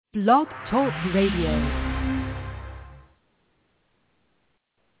Blog Talk Radio.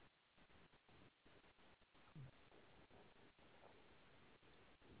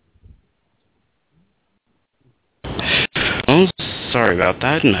 Oh, sorry about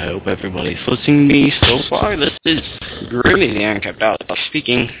that, and I hope everybody's listening to me so far. This is Grimmy, the Unkept Out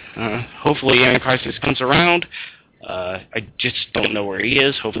speaking. Hopefully Anti-Crisis comes around. I just don't know where he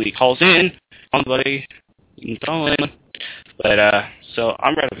is. Hopefully he calls in. Somebody, you can call in. But, so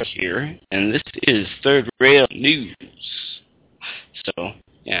I'm right over here, and this is ThirdRailNewz. So,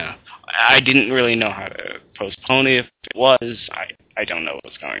 yeah. I didn't really know how to postpone it. If it was, I don't know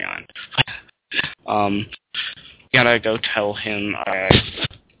what's going on. Gotta go tell him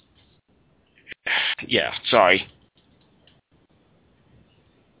yeah, sorry.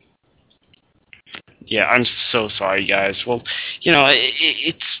 Yeah, I'm so sorry, guys. Well, you know,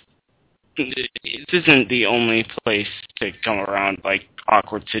 this isn't the only place to come around, like,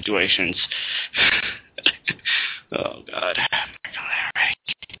 awkward situations. Oh, God.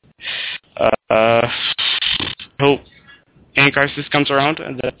 Hope Anti-Crisis comes around,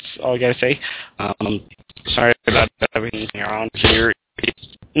 and that's all I gotta say. Sorry about everything around here.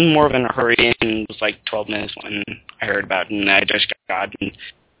 It's more of in a hurry, and it was like 12 minutes when I heard about it, and I just got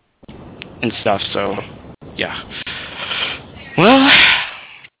and stuff, so, yeah. Well,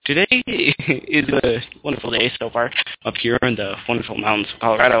 today is a wonderful day so far up here in the wonderful mountains of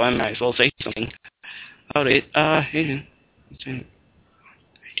Colorado. I might as well say something about it.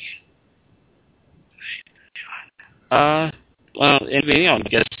 Well, anyway, I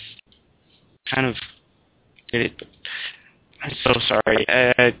guess kind of did it, but I'm so sorry.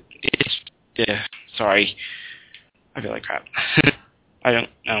 Sorry. I feel like crap. I don't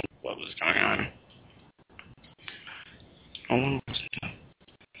know what was going on.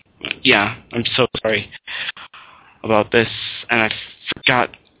 Yeah, I'm so sorry about this, and I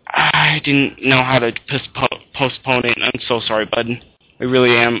forgot. I didn't know how to postpone it. I'm so sorry, bud. I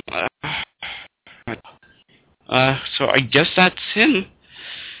really am. So I guess that's him.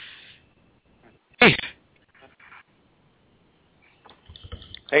 Hey.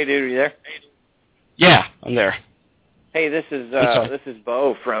 Hey, dude, are you there? Yeah, I'm there. Hey, this is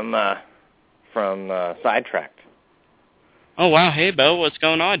Bo from Sidetracked. Oh wow, hey Bo, what's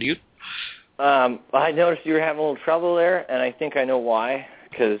going on, dude? I noticed you were having a little trouble there, and I think I know why.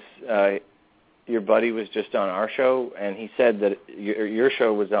 Because your buddy was just on our show, and he said that your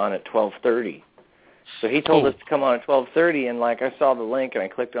show was on at 12:30. So he told us to come on at 12:30, and like I saw the link, and I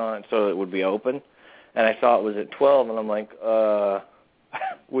clicked on it so it would be open, and I saw it was at 12, and I'm like,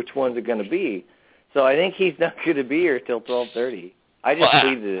 which one's it going to be? So I think he's not going to be here till 12:30. I just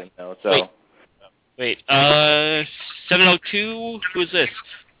tweeted him though. So wait, 702. Who's this?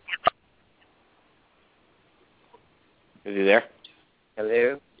 Is he there?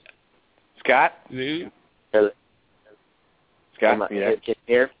 Hello, Scott. Hello. Hello. Scott, you there?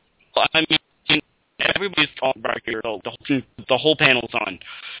 Here. Well, I mean, everybody's talking about here. The whole panel's on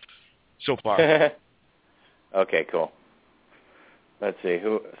so far. Okay, cool. Let's see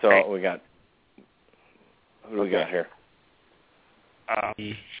who. So right. we got. Who do we got here?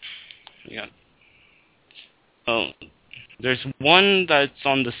 We got. Oh, there's one that's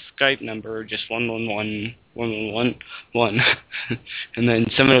on the Skype number, just 1111111, and then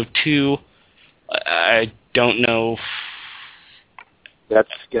 702. I don't know. That's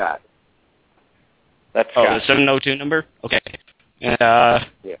Scott. That's Scott. Oh, the 702 number. Okay. And Yeah.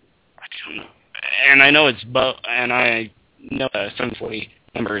 I don't know. And I know it's Bo, and I know the 740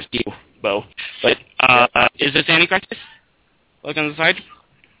 number is you, Bo. But is this Anti-Crisis? Look on the side.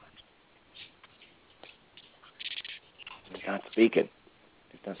 He's not speaking.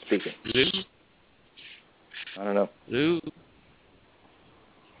 He's not speaking. Lou? I don't know. Lou?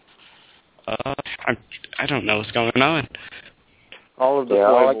 I don't know what's going on. All of the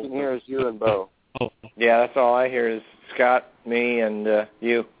all I can hear is you and Bo. Oh. Yeah, that's all I hear is Scott, me, and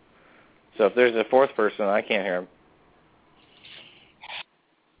you. So if there's a fourth person, I can't hear him.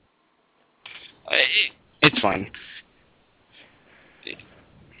 It's fine.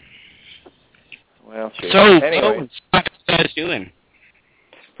 Well, shoot. So, anyway, how you guys doing?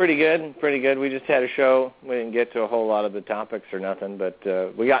 pretty good, pretty good. We just had a show. We didn't get to a whole lot of the topics or nothing, but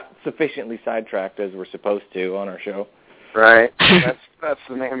we got sufficiently sidetracked as we're supposed to on our show. Right. That's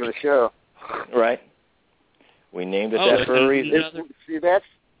the name of the show. Right. We named it that for a reason. See, that's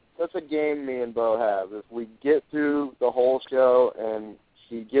a game me and Bo have. If we get through the whole show and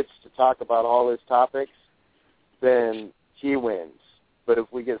he gets to talk about all his topics, then he wins. But if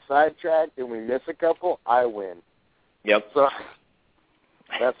we get sidetracked and we miss a couple, I win. Yep. So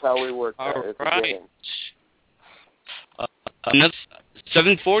that's how we work. All it's right. a game.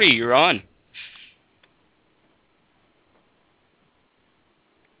 740, you're on.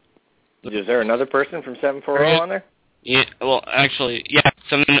 Is there another person from 740 on there? Yeah, well, actually, yeah,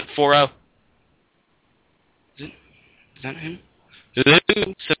 740. Is that him? Hello,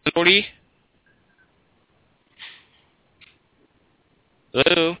 740?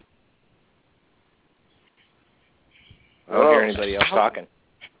 Hello? I don't hear anybody else talking.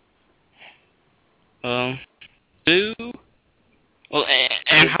 Hello? Well,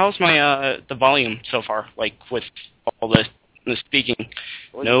 and how's my, the volume so far, like, with all the speaking?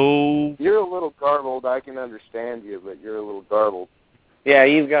 Well, no... You're a little garbled. I can understand you, but you're a little garbled. Yeah,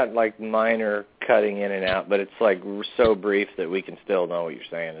 you've got, like, minor cutting in and out, but it's, like, so brief that we can still know what you're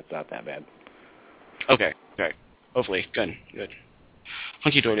saying. It's not that bad. Okay. Hopefully. Good.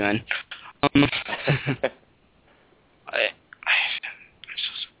 Hunky-dory, then.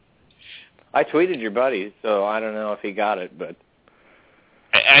 I tweeted your buddy, so I don't know if he got it, but...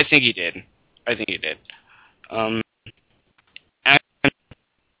 I think he did.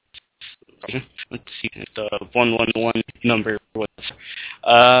 Let's see, the 111 number was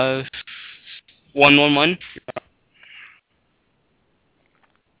 111.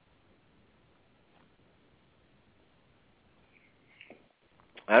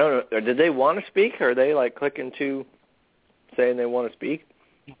 I don't know. Did they want to speak, or are they, like, clicking to saying they want to speak?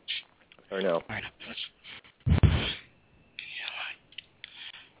 Or no?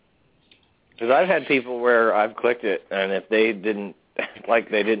 Because I've had people where I've clicked it, and if they didn't, like,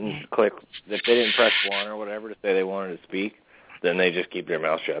 they didn't click, if they didn't press 1 or whatever to say they wanted to speak, then they just keep their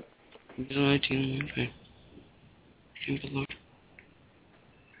mouth shut.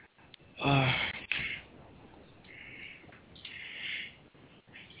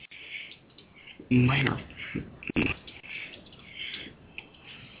 Minor.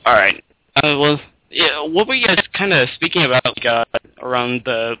 All right. Well, yeah. What were you guys kind of speaking about around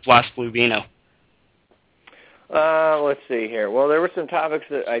the last Blue Beano? Let's see here. Well, there were some topics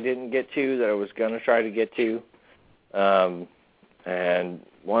that I didn't get to that I was going to try to get to, and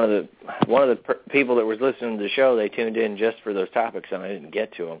one of the people that was listening to the show, they tuned in just for those topics, and I didn't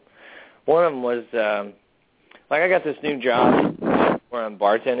get to them. One of them was like I got this new job where I'm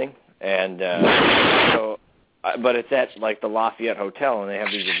bartending, and but it's at like the Lafayette Hotel, and they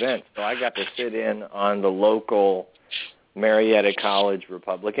have these events. So I got to sit in on the local Marietta College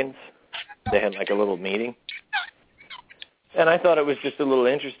Republicans. They had like a little meeting. And I thought it was just a little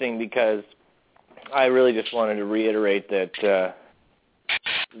interesting because I really just wanted to reiterate that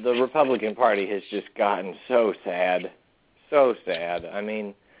the Republican Party has just gotten so sad. So sad. I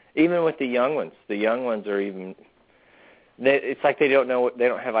mean, even with the young ones are even... It's like they don't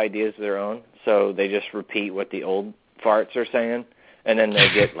have ideas of their own, so they just repeat what the old farts are saying, and then they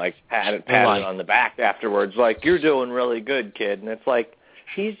get like patted on the back afterwards, like, you're doing really good, kid. And it's like,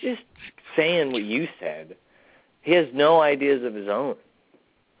 he's just saying what you said. He has no ideas of his own.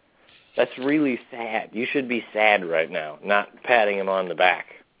 That's really sad. You should be sad right now, not patting him on the back.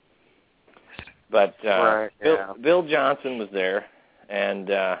 But Bill Johnson was there, and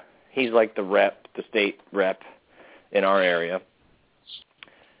he's like the state rep in our area.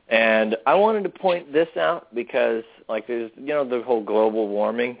 And I wanted to point this out because, like, there's, the whole global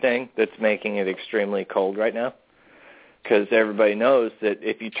warming thing that's making it extremely cold right now. Because everybody knows that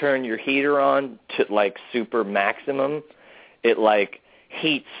if you turn your heater on to, like, super maximum, it, like,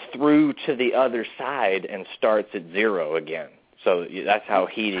 heats through to the other side and starts at 0 again. So that's how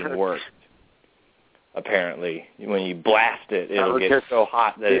heating works, apparently. When you blast it, it'll get so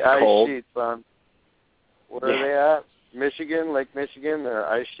hot that it's cold. Ice sheets, where are they at? Michigan, Lake Michigan, there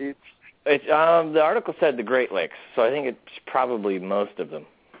are ice sheets? It's, the article said the Great Lakes, so I think it's probably most of them.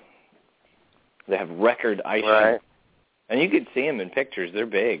 They have record ice sheets. And you could see them in pictures. They're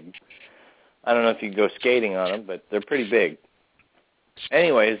big. I don't know if you go skating on them, but they're pretty big.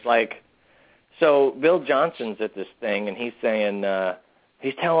 Anyways, like, so Bill Johnson's at this thing, and he's saying,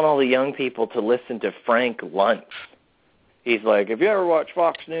 he's telling all the young people to listen to Frank Luntz. He's like, if you ever watch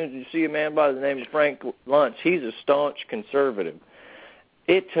Fox News and you see a man by the name of Frank Luntz, he's a staunch conservative.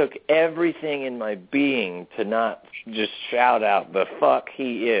 It took everything in my being to not just shout out the fuck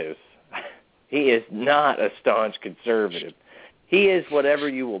he is. He is not a staunch conservative. He is whatever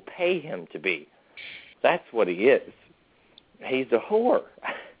you will pay him to be. That's what he is. He's a whore.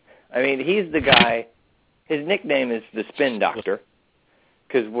 I mean, he's the guy, his nickname is the Spin Doctor.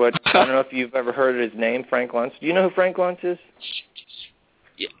 Because I don't know if you've ever heard of his name, Frank Luntz. Do you know who Frank Luntz is?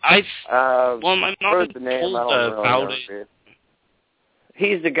 Yeah, well, my mom heard the name. told I don't about know it.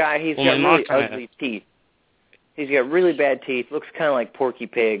 He's the guy, he's got really ugly teeth. He's got really bad teeth, looks kind of like Porky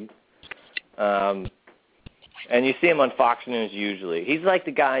Pig. And you see him on Fox News usually. He's like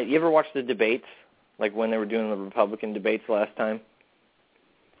the guy, you ever watch the debates? Like when they were doing the Republican debates last time?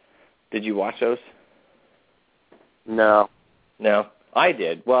 Did you watch those? No. No? I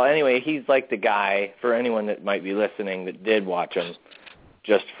did. Well, anyway, he's like the guy, for anyone that might be listening that did watch him,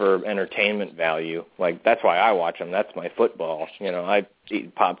 just for entertainment value. Like, that's why I watch him. That's my football. You know, I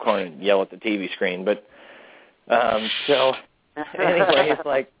eat popcorn and yell at the TV screen. But, so, anyway, it's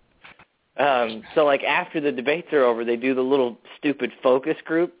like, so like after the debates are over, they do the little stupid focus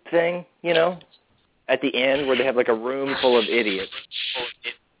group thing, you know, at the end where they have like a room full of idiots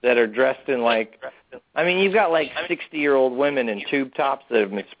that are dressed in like, I mean, you've got like 60-year-old women in tube tops that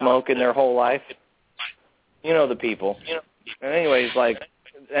have been smoking their whole life. You know the people. And anyways, like,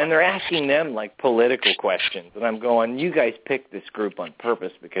 and they're asking them like political questions. And I'm going, you guys picked this group on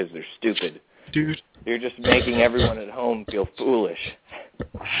purpose because they're stupid. Dude. You're just making everyone at home feel foolish.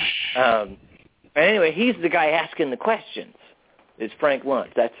 Anyway, he's the guy asking the questions. It's Frank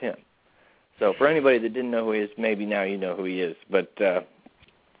Luntz. That's him. So for anybody that didn't know who he is, maybe now you know who he is. But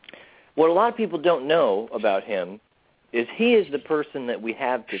what a lot of people don't know about him is he is the person that we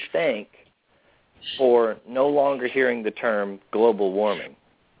have to thank for no longer hearing the term global warming.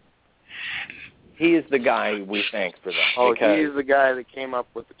 He is the guy we thank for that. Oh, he's the guy that came up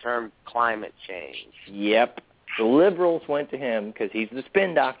with the term climate change. Yep. The liberals went to him because he's the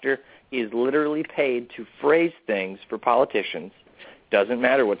spin doctor. He is literally paid to phrase things for politicians. Doesn't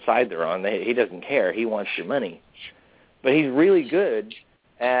matter what side they're on. He doesn't care. He wants your money. But he's really good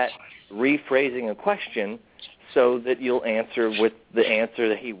at rephrasing a question so that you'll answer with the answer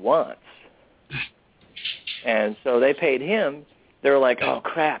that he wants. And so they paid him. They're like, oh,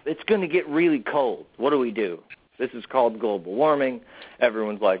 crap, it's going to get really cold. What do we do? This is called global warming.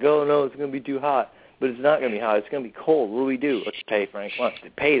 Everyone's like, oh, no, it's going to be too hot. But it's not going to be hot. It's going to be cold. What do we do? Let's pay Frank Luntz. They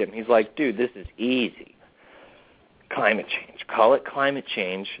paid him. He's like, dude, this is easy. Climate change. Call it climate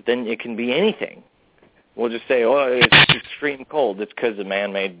change. Then it can be anything. We'll just say, oh, it's extreme cold. It's because the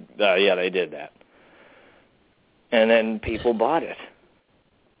man-made, yeah, they did that. And then people bought it.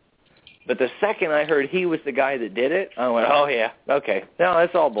 But the second I heard he was the guy that did it, I went, oh, yeah, okay. No,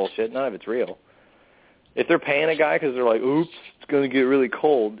 that's all bullshit. None of it's real. If they're paying a guy because they're like, oops, it's going to get really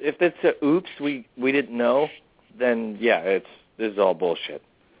cold. If it's a oops, we didn't know, then, yeah, this is all bullshit.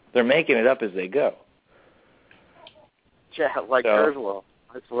 They're making it up as they go. Yeah, like Kurzweil,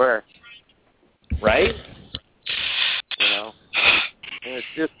 I swear. Right? You know? And it's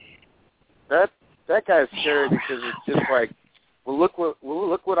just, that guy's scary because it's just like, well, look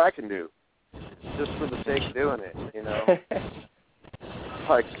what I can do, just for the sake of doing it, you know.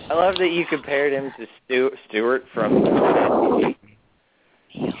 Like, I love that you compared him to Stewart from.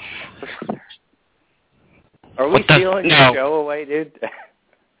 Are we stealing the show away, dude?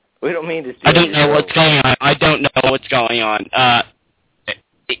 We don't mean to steal. I don't know what's going on. I don't know what's going on.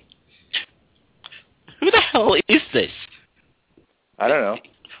 Who the hell is this? I don't know.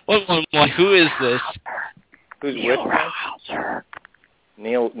 Who is this? Who's with Rouser?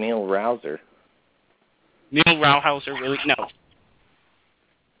 Neil Rouser. Neil Rauhauser, really? No.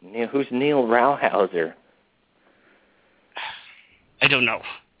 Who's Neil Rauhauser? I don't know.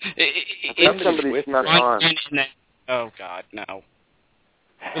 Somebody snuck on. Oh, God, no.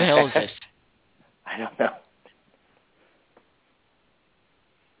 Who the hell is this? I don't know.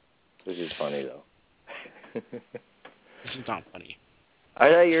 This is funny, though. This is not funny. I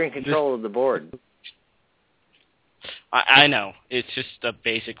know you're in control of the board. I know. It's just a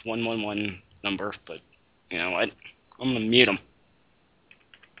basic 111 number, but, you know what? I'm going to mute him.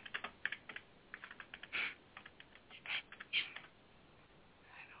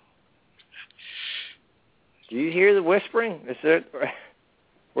 Do you hear the whispering? Is it,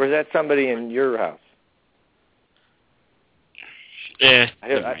 or is that somebody in your house? I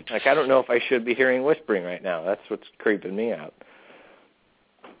don't know if I should be hearing whispering right now. That's what's creeping me out.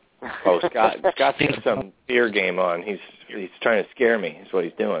 Oh, Scott's got some fear game on. He's trying to scare me. Is what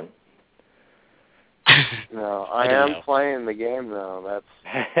he's doing. No, I am playing the game though. That's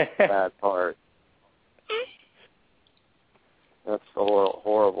the bad part. That's the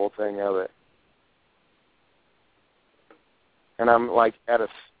horrible thing of it. And I'm like at a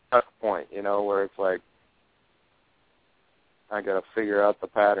stuck point, you know, where it's like I got to figure out the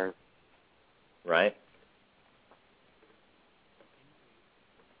pattern. Right.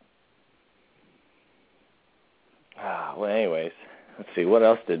 Well, anyways, let's see. What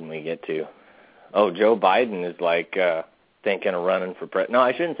else didn't we get to? Oh, Joe Biden is like thinking of running for president. No,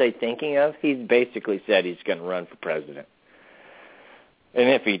 I shouldn't say thinking of. He's basically said he's going to run for president. And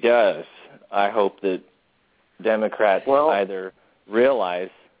if he does, I hope that Democrats either realize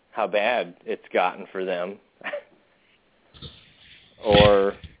how bad it's gotten for them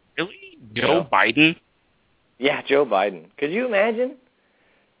or really Joe Biden? Yeah, Joe Biden. Could you imagine?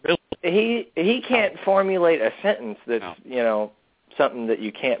 Really? He can't formulate a sentence that's something that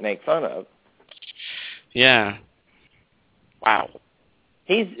you can't make fun of. Yeah. Wow.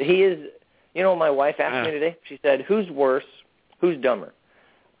 He is. My wife asked me today. She said, "Who's worse? Who's dumber?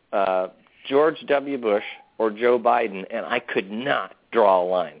 George W. Bush or Joe Biden?" And I could not draw a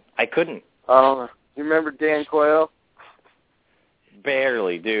line. I couldn't. Oh, you remember Dan Quayle?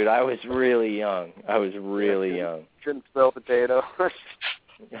 Barely, dude. I was really young. Young. Couldn't spell potato.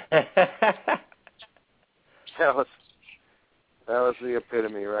 that was the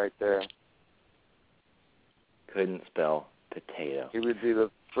epitome right there. Couldn't spell potato. He would be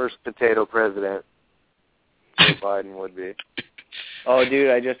the first potato president. Joe Biden would be. Oh, dude,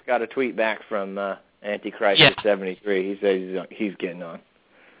 I just got a tweet back from Antichrist 73. He says he's getting on.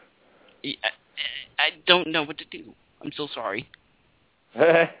 I don't know what to do. I'm so sorry.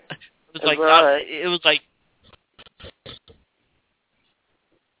 It was like I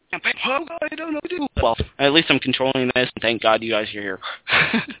don't know what to do. Well, at least I'm controlling this, and thank God you guys are here.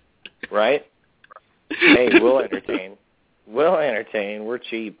 Right? Hey, we'll entertain. We're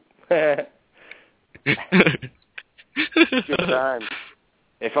cheap. Good time.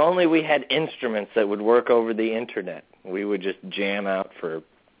 If only we had instruments that would work over the internet, we would just jam out for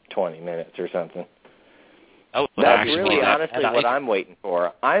 20 minutes or something. Oh, that's really honestly what I'm waiting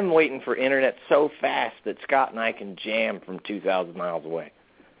for. I'm waiting for internet so fast that Scott and I can jam from 2,000 miles away.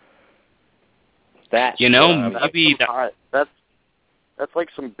 That's like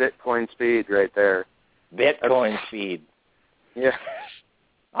some Bitcoin speed right there. Bitcoin speed. Yeah.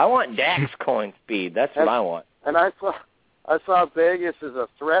 I want DAX coin speed. That's what I want. And I saw Vegas is a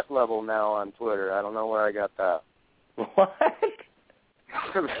threat level now on Twitter. I don't know where I got that. What?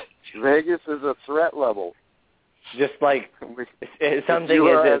 Vegas is a threat level. Just like something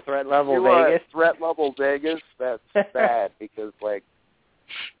is at threat level Vegas? Threat level Vegas, that's bad because like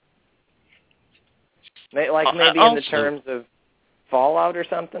maybe in the terms of Fallout or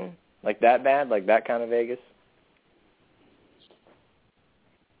something? Like that bad? Like that kind of Vegas?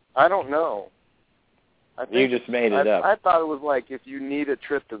 I don't know. You just made it up. I thought it was like if you need a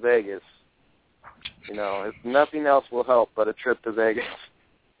trip to Vegas, if nothing else will help but a trip to Vegas.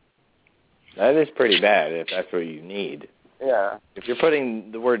 That is pretty bad if that's what you need. Yeah. If you're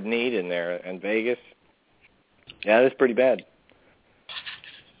putting the word need in there in Vegas, yeah, that's pretty bad.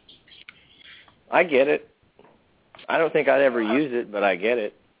 I get it. I don't think I'd ever use it, but I get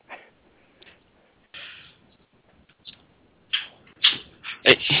it.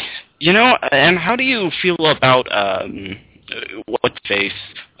 And how do you feel about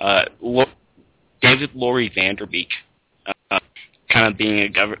David Laurie Vanderbeek kind of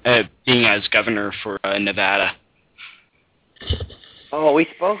being as governor for Nevada? Oh, we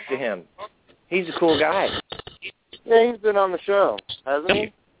spoke to him. He's a cool guy. Yeah, he's been on the show, hasn't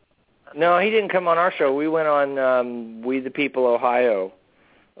he? No, he didn't come on our show. We went on We the People Ohio.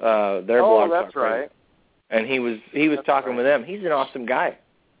 Their blog. Oh, that's right. And he was talking with them. He's an awesome guy.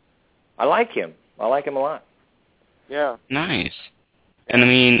 I like him. I like him a lot. Yeah. Nice. And I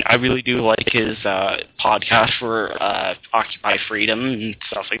mean, I really do like his podcast for Occupy Freedom and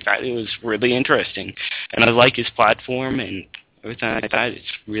stuff like that. It was really interesting. And I like his platform and everything like that.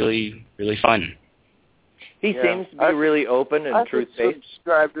 It's really, really fun. He seems to be really open and truth-based. I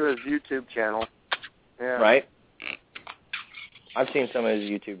subscribe to his YouTube channel. Yeah. Right? I've seen some of his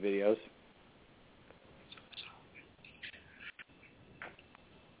YouTube videos.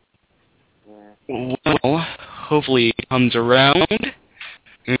 Well, hopefully he comes around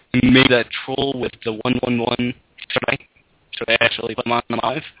and maybe that troll with the 111 should I actually put him on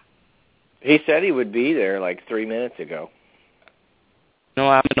live? He said he would be there like 3 minutes ago. No,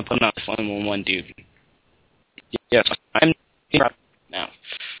 I'm going to put him on this 111 dude. Yes, I'm right now.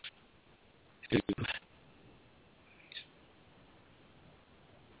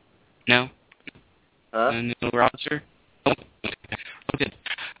 No? No roster? Okay.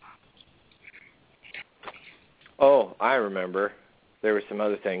 Oh, I remember. There were some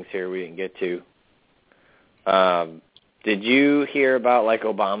other things here we didn't get to. Did you hear about, like,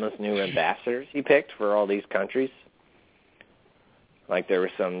 Obama's new ambassadors he picked for all these countries? Like, there were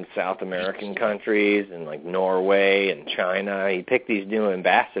some South American countries and, like, Norway and China. He picked these new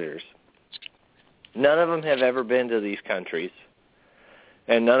ambassadors. None of them have ever been to these countries,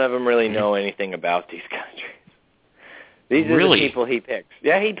 and none of them really know anything about these countries. These are the people he picks.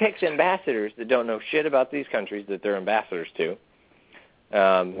 Yeah, he picks ambassadors that don't know shit about these countries that they're ambassadors to.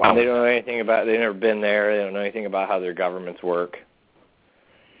 Wow. And they don't know anything about. They've never been there. They don't know anything about how their governments work.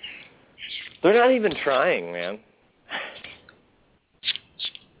 They're not even trying, man.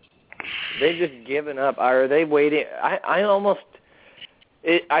 They've just given up. Are they waiting? I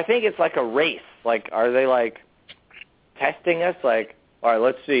think it's like a race. Like, are they like testing us? Like, all right,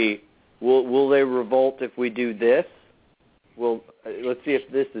 let's see. Will they revolt if we do this? Let's see if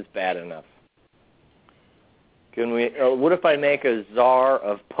this is bad enough. Can we? What if I make a czar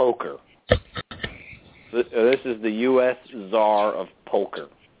of poker? This is the U.S. czar of poker,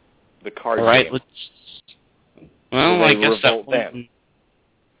 the card All right, game. Well, I guess that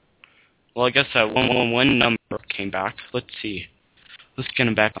that 111 number came back. Let's see. Let's get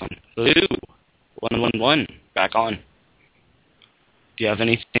him back on. Ooh, 111 back on. Do you have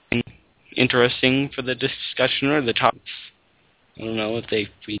anything interesting for the discussion or the topics? I don't know if they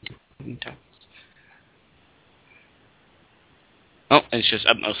feed topics. Oh, it's just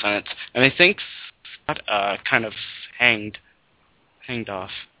utmost silence. And I think Scott kind of hanged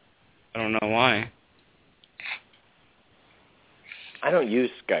off. I don't know why. I don't use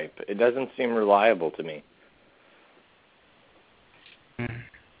Skype. It doesn't seem reliable to me.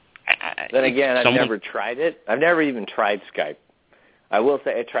 Then again, I've never tried it. I've never even tried Skype. I will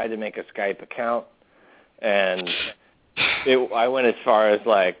say I tried to make a Skype account, and I went as far as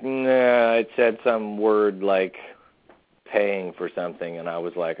like, nah, it said some word like paying for something, and I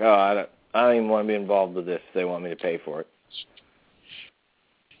was like, oh, I don't even want to be involved with this if they want me to pay for it.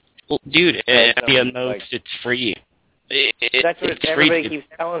 Well, dude, it's free. That's what everybody keeps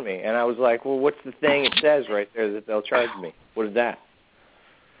telling me, and I was like, well, what's the thing it says right there that they'll charge me? What is that?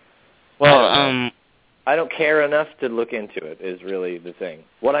 Well, I don't care enough to look into it is really the thing.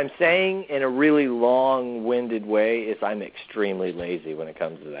 What I'm saying in a really long-winded way is I'm extremely lazy when it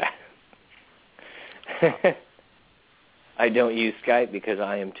comes to that. I don't use Skype because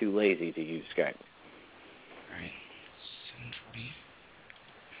I am too lazy to use Skype. All right. 7:40.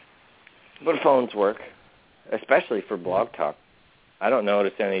 But phones work, especially for Blog Talk. I don't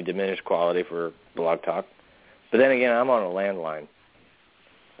notice any diminished quality for Blog Talk. But then again, I'm on a landline.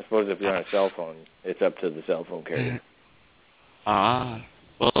 I suppose if you're on a cell phone, it's up to the cell phone carrier. Well,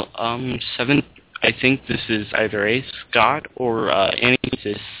 I think this is either A, Scott, or Annie.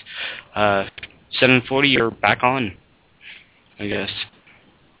 This 7:40, you're back on, I guess.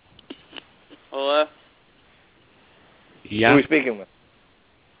 Hello? Who Yeah. are we speaking with?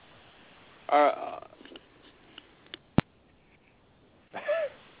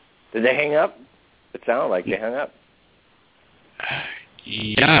 Did they hang up? It sounded like they hung up.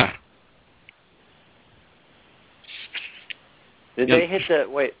 Yeah. Did they hit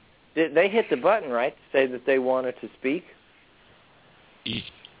the button, right, to say that they wanted to speak?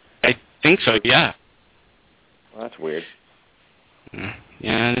 I think so, yeah. Well, that's weird.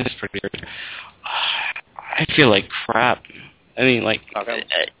 Yeah, that's pretty weird. I feel like crap. I mean, like, okay.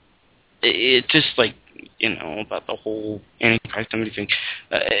 It's just like, about the whole Antichrist and everything.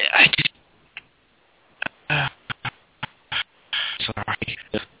 Sorry.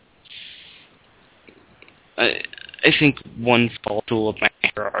 I think one fall tool of my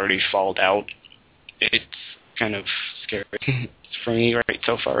hair already falled out. It's kind of scary for me right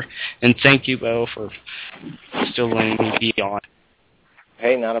so far. And thank you, Bo, for still letting me be on.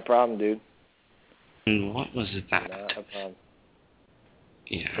 Hey, not a problem, dude. And what was it that? Not a problem.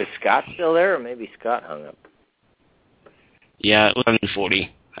 Yeah. Is Scott still there, or maybe Scott hung up? Yeah, 11:40.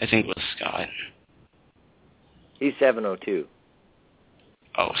 I think it was Scott. He's 7:02.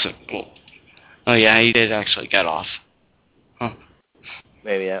 Oh, oh yeah, he did actually get off. Huh.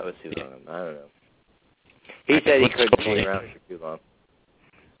 Maybe that was too long. I don't know. He said he couldn't hang around for too long.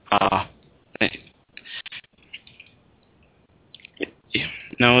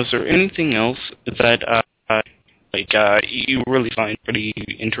 Now, is there anything else that you really find pretty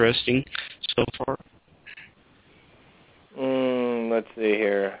interesting so far? Let's see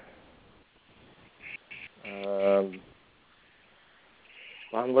here.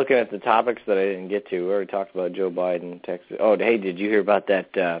 I'm looking at the topics that I didn't get to. We already talked about Joe Biden, Texas. Oh, hey, did you hear about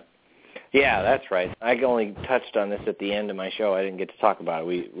that? Yeah, that's right. I only touched on this at the end of my show. I didn't get to talk about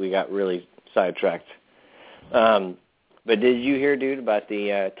it. We got really sidetracked. But did you hear, dude, about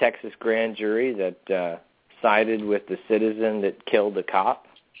the Texas grand jury that sided with the citizen that killed the cop,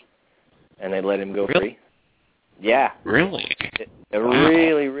 and they let him go free? Yeah. Really? A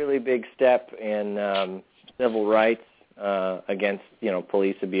really, really big step in civil rights against,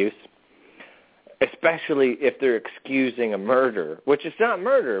 police abuse, especially if they're excusing a murder, which is not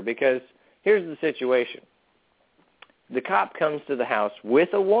murder because here's the situation. The cop comes to the house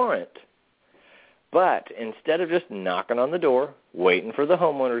with a warrant, but instead of just knocking on the door, waiting for the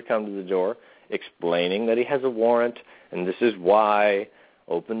homeowner to come to the door, explaining that he has a warrant and this is why,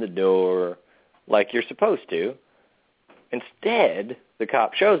 open the door like you're supposed to, instead the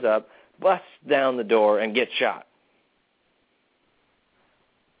cop shows up, busts down the door and gets shot.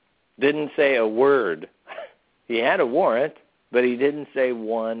 Didn't say a word. He had a warrant, but he didn't say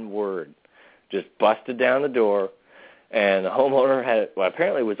one word. Just busted down the door, and the homeowner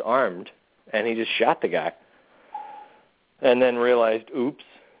apparently was armed, and he just shot the guy. And then realized, oops,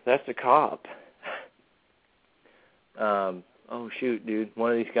 that's a cop. Oh, shoot, dude.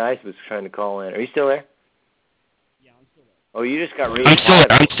 One of these guys was trying to call in. Are you still there? Yeah, I'm still there. Oh, you just got really I'm still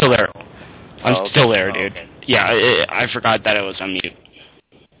there. I'm still there, okay. dude. Yeah, I forgot that it was on mute.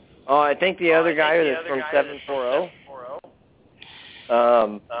 Oh, I think the other guy that's from 740,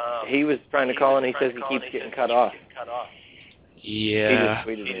 he was trying to call in. He says he keeps getting cut off. Yeah. He just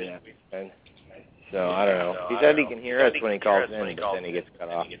tweeted me that. So, I don't know. He said he can hear us when he calls in, but then he gets cut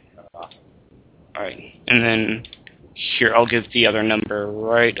off. All right. And then here, I'll give the other number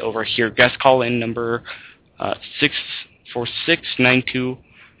right over here. Guest call-in number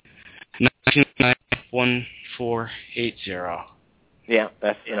 646-92-999-1480. Yeah,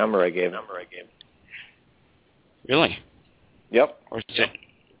 that's the number I gave. Really? Yep. Or is it?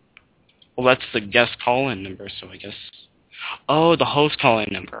 Well, that's the guest call-in number, so I guess... Oh, the host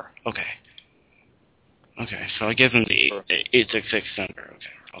call-in number. Okay. Okay, so I give him the 866 number.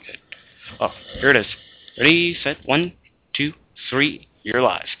 Okay. Oh, here it is. Ready, set, 1, 2, 3, you're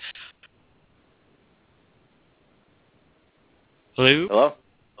live. Hello? Hello?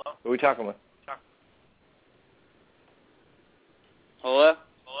 Who are we talking with? Hello?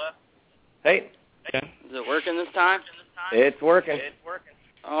 Hey. Yeah. Is it working this time? It's working.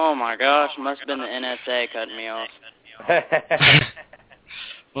 Oh my gosh, must have been the NSA cutting me off.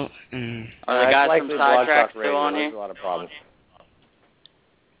 Well, Are the guys like from the Blog Sidetrack Talk Radio. still on There's here? a lot of problems.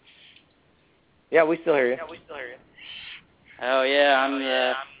 Yeah, we still hear you. Oh yeah, I'm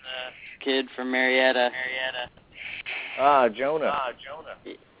the kid from Marietta. Ah, Jonah.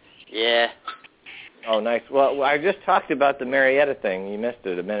 Yeah. Oh, nice. Well, I just talked about the Marietta thing. You missed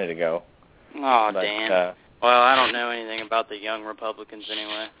it a minute ago. Oh, But, damn. Well, I don't know anything about the young Republicans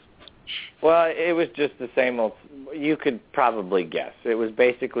anyway. Well, it was just the same old. You could probably guess. It was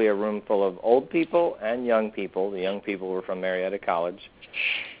basically a room full of old people and young people. The young people were from Marietta College.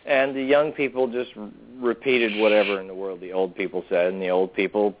 And the young people just repeated whatever in the world the old people said, and the old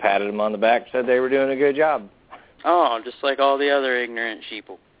people patted them on the back, said they were doing a good job. Oh, just like all the other ignorant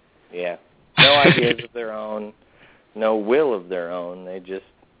sheeple. Yeah. No ideas of their own, no will of their own. They just,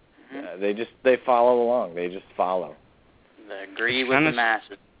 they follow along. They just follow. They agree with the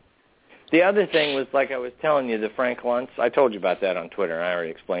masses. The other thing was, like I was telling you, the Frank Luntz. I told you about that on Twitter, and I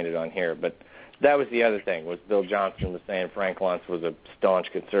already explained it on here. But that was the other thing, was Bill Johnson was saying Frank Luntz was a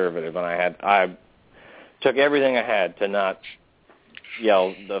staunch conservative, and I took everything I had to not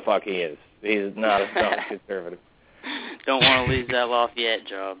yell the fuck he is. He's not a staunch conservative. Don't want to lose that Lafayette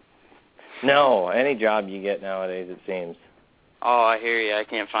job. No, any job you get nowadays, it seems. Oh, I hear you. I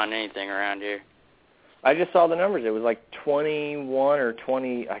can't find anything around here. I just saw the numbers. It was like 21 or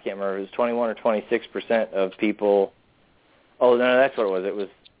 20, I can't remember. It was 21 or 26% of people. Oh, no, that's what it was. It was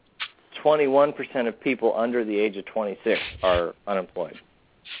 21% of people under the age of 26 are unemployed.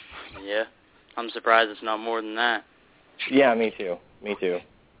 Yeah. I'm surprised it's not more than that. Yeah, me too.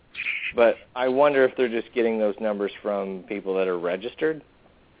 But I wonder if they're just getting those numbers from people that are registered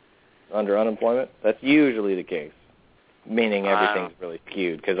under unemployment. That's usually the case, meaning everything's really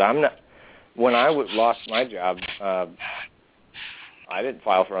skewed. Because when I lost my job, I didn't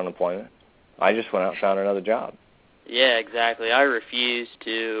file for unemployment. I just went out and found another job. Yeah, exactly. I refuse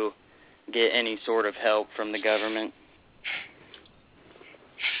to get any sort of help from the government.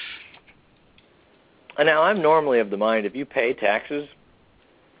 And now, I'm normally of the mind, if you pay taxes,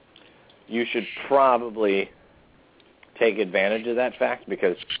 you should probably take advantage of that fact,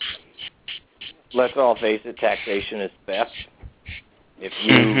 because let's all face it, taxation is theft. If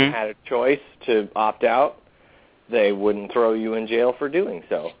you had a choice to opt out, they wouldn't throw you in jail for doing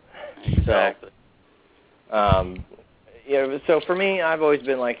so. Exactly. So for me, I've always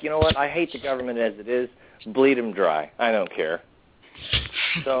been like, you know what? I hate the government as it is. Bleed them dry. I don't care.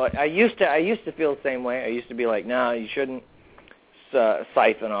 So I used to feel the same way. I used to be like, no, you shouldn't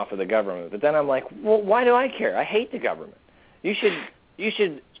siphon off of the government. But then I'm like, well, why do I care? I hate the government. You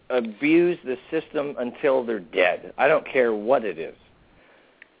should abuse the system until they're dead. I don't care what it is.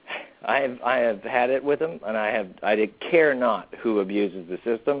 I have had it with them, and I care not who abuses the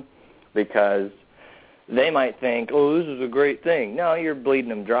system, because they might think, oh, this is a great thing. No, you're bleeding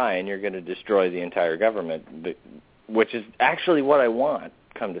them dry, and you're going to destroy the entire government, which is actually what I want,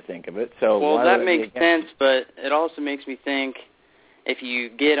 come to think of it. So well, that makes sense, but it also makes me think, if you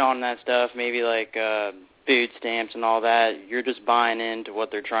get on that stuff, maybe like food stamps and all that, you're just buying into what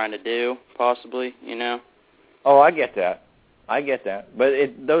they're trying to do, possibly, you know? Oh, I get that. But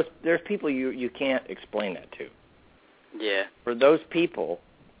there's people you can't explain that to. Yeah. For those people,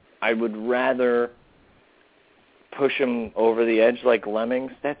 I would rather push them over the edge like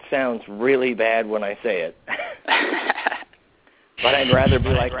lemmings. That sounds really bad when I say it. But I'd rather be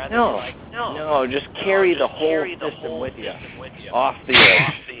like, no, just carry the whole system with you. Off the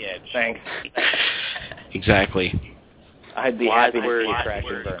edge. Thanks. Exactly. I'd be happy to see it crash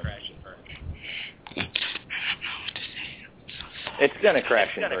and burn. It's going to crash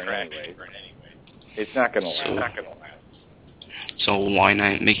and burn anyway. It's not going to last. So why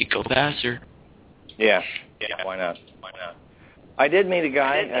not make it go faster? Yeah, why not? I did meet a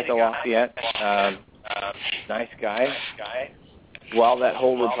guy at the Lafayette. Nice guy. While that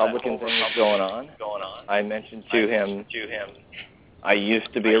whole Republican thing was going on, I mentioned to him, I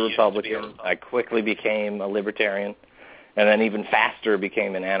used to be a Republican. I quickly became a libertarian, and then even faster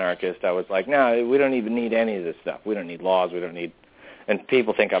became an anarchist. I was like, no, we don't even need any of this stuff. We don't need laws. We don't need... And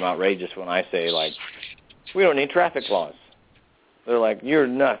people think I'm outrageous when I say, like, we don't need traffic laws. They're like, you're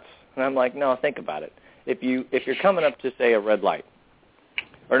nuts. And I'm like, no, think about it. If you're coming up to, say, a red light,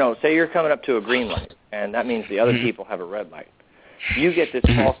 or no, say you're coming up to a green light, and that means the other people have a red light. You get this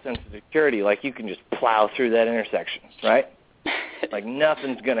false sense of security, like you can just plow through that intersection, right? Like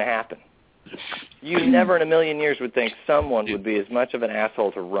nothing's going to happen. You never in a million years would think someone would be as much of an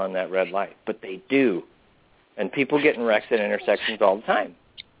asshole to run that red light, but they do. And people get in wrecks at intersections all the time.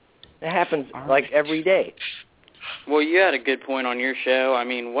 It happens like every day. Well, you had a good point on your show. I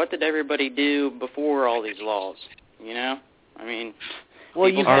mean, what did everybody do before all these laws? You know? I mean, well,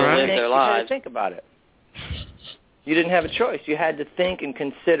 people still live their lives. You had to think about it. You didn't have a choice. You had to think and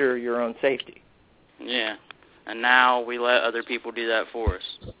consider your own safety. Yeah. And now we let other people do that for us.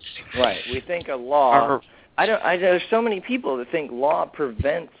 Right. We think a law... there's so many people that think law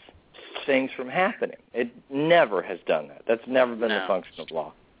prevents things from happening. It never has done that. That's never been the function of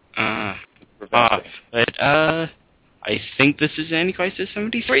law. I think this is Anti-Crisis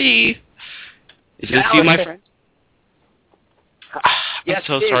 73. Is this you, my friend? Yes,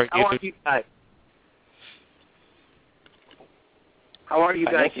 I'm so sorry. How are you guys? How are you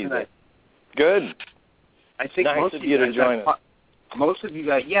guys tonight? Good. I think nice most of you to join us. Most of you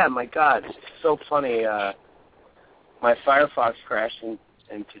guys, yeah, my God, it's so funny. My Firefox crashed, and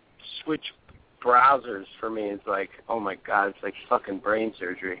to switch browsers for me is like, oh my God, it's like fucking brain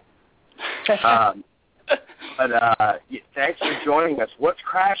surgery. But thanks for joining us. What's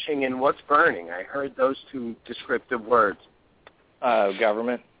crashing and what's burning? I heard those two descriptive words.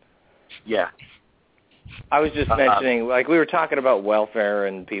 Government. Yeah. I was just mentioning, like, we were talking about welfare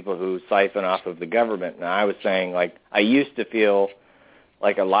and people who siphon off of the government, and I was saying, like, I used to feel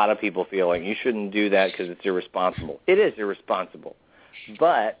like a lot of people feel like you shouldn't do that because it's irresponsible. It is irresponsible.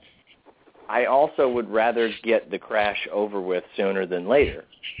 But I also would rather get the crash over with sooner than later,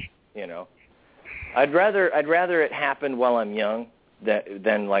 you know. I'd rather it happen while I'm young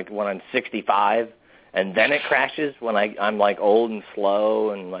than like when I'm 65 and then it crashes when I'm like old and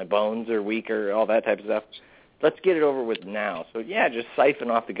slow and my bones are weaker, all that type of stuff. Let's get it over with now. So yeah, just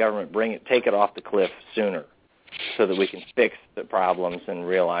siphon off the government, take it off the cliff sooner so that we can fix the problems and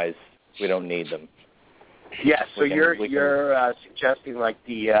realize we don't need them. Yeah, so you're suggesting like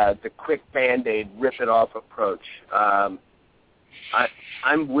the quick Band-Aid, rip it off approach.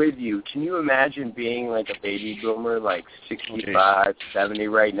 I'm with you. Can you imagine being like a baby boomer, like 65, 70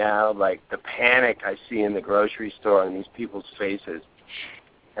 right now? Like the panic I see in the grocery store on these people's faces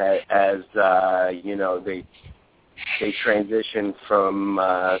as you know, they transition from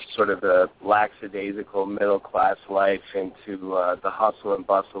sort of the lackadaisical middle-class life into the hustle and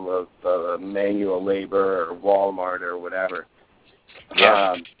bustle of manual labor or Walmart or whatever.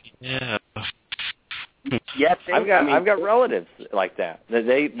 Yeah. Yeah, I've got relatives like that.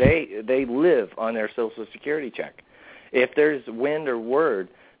 They live on their Social Security check. If there's wind or word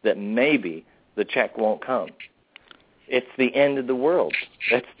that maybe the check won't come, it's the end of the world.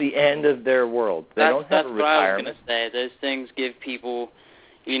 That's the end of their world. They don't have a retirement. That's what I was going to say. Those things give people,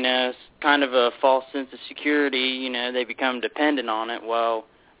 you know, kind of a false sense of security. You know, they become dependent on it. Well,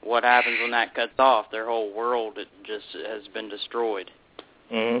 what happens when that cuts off? Their whole world just has been destroyed.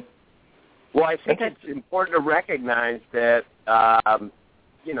 Mm-hmm. Well, I think it's important to recognize that,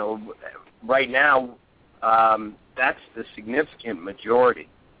 you know, right now, that's the significant majority.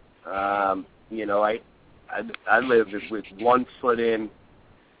 You know, I live with 1 foot in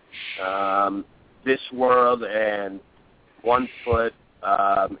this world and 1 foot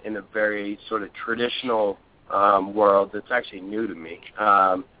in a very sort of traditional world that's actually new to me.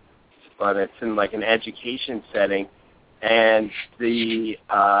 but it's in like an education setting, and the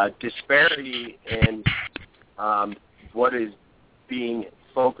disparity in what is being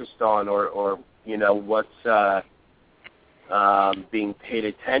focused on, or what's being paid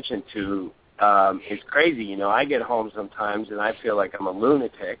attention to is crazy. I get home sometimes and I feel like I'm a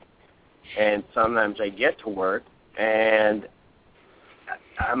lunatic, and sometimes I get to work and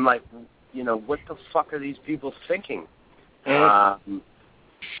I'm like, what the fuck are these people thinking?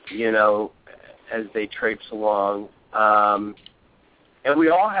 As they traipse along. And we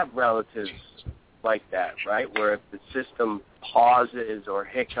all have relatives like that, right? Where if the system pauses or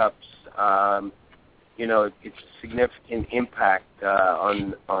hiccups, it's a significant impact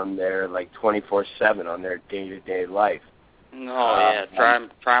on their 24/7 on their day-to-day life. Oh yeah,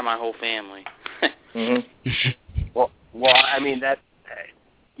 try my whole family. Mm-hmm. Well, I mean that.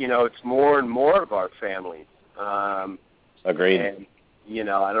 It's more and more of our families. Agreed. And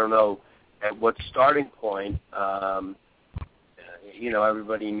I don't know at what starting point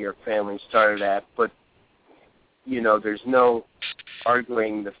everybody in your family started at, but there's no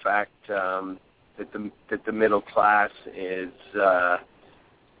arguing the fact that the middle class is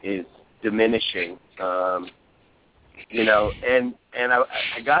diminishing. And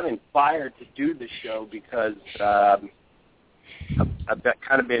I got inspired to do the show because I've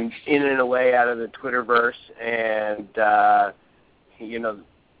kind of been in and away out of the Twitterverse, and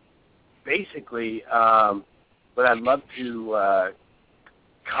basically what I'd love to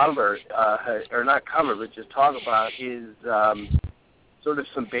cover, or not cover, but just talk about is sort of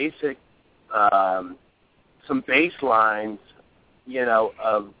some basic, some baselines,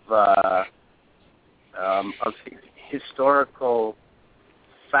 of historical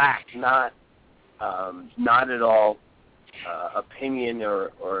fact, not at all opinion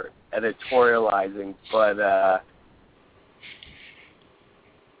or editorializing, but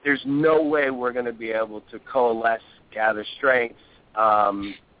there's no way we're going to be able to coalesce, gather strength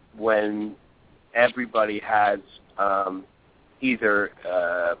when everybody has either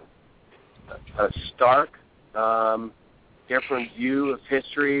a stark different view of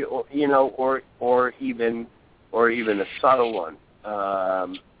history, or even a subtle one,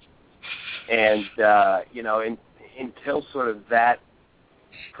 until sort of that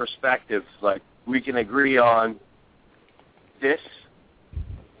perspective, like we can agree on this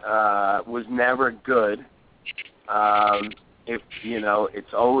was never good. If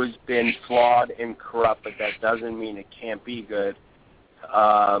it's always been flawed and corrupt, but that doesn't mean it can't be good.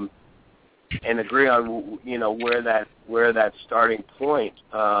 And agree on where that starting point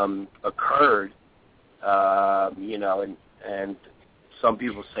occurred. And some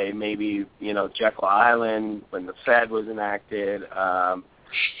people say maybe Jekyll Island when the Fed was enacted. I'm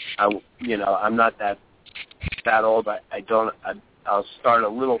not that old. I'll start a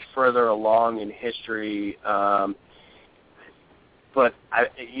little further along in history. But I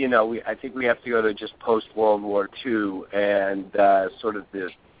think we have to go to just post World War II and sort of the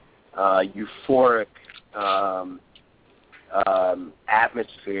euphoric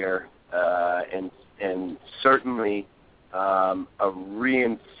atmosphere, and certainly a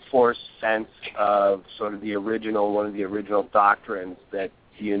reinforced sense of sort of one of the original doctrines that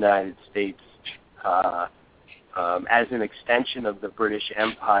the United States, as an extension of the British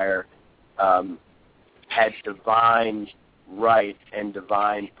Empire, had divine right and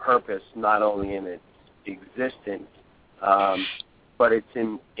divine purpose, not only in its existence, but it's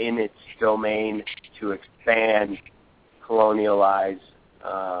in its domain to expand, colonialize,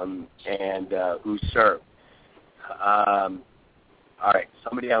 and usurp. All right,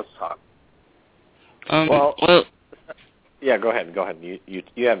 somebody else talk. Well, yeah, go ahead.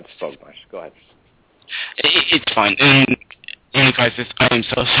 You haven't spoken much. Go ahead. It's fine. In crisis, I am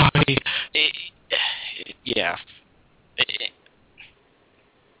so sorry. Yeah.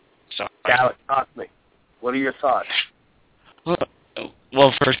 Sorry. Alex, talk to me. What are your thoughts?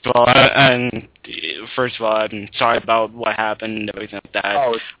 Well, first of all, I'm sorry about what happened and everything like that.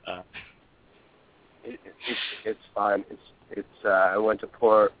 Oh, it's fine. It's I went to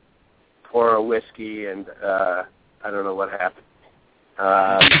pour a whiskey and I don't know what happened.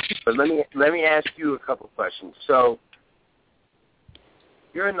 But let me ask you a couple questions. So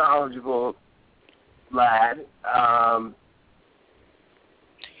you're a knowledgeable lad.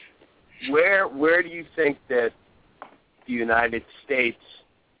 Where do you think that the United States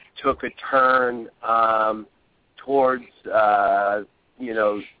took a turn towards the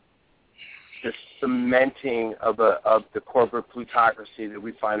cementing of the corporate plutocracy that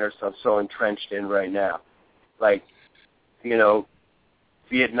we find ourselves so entrenched in right now? Like,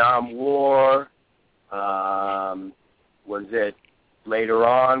 Vietnam War, was it later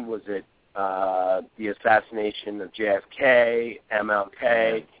on? Was it the assassination of JFK,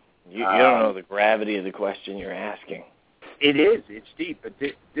 MLK. You don't know the gravity of the question you're asking. It is. It's deep. But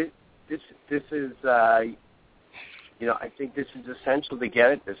this is, I think this is essential to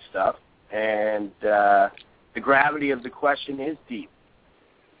get at this stuff. And the gravity of the question is deep.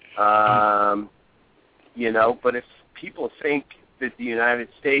 But if people think that the United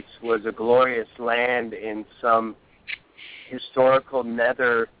States was a glorious land in some historical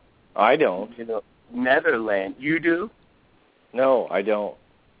I don't. Netherland. You do? No, I don't.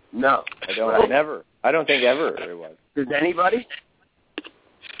 No. I don't. Never. I don't think ever it was. Does anybody?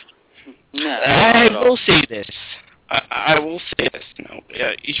 No. I will say this. I will say this.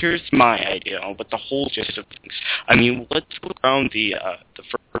 Here's my idea with the whole gist of things. I mean, let's look around the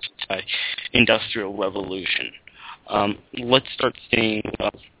first industrial revolution. Let's start saying,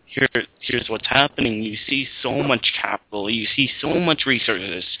 here's what's happening. You see so much capital, you see so much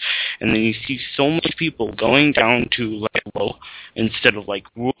resources, and then you see so much people going down to low instead of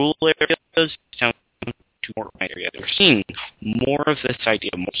rural areas down to more areas. We're seeing more of this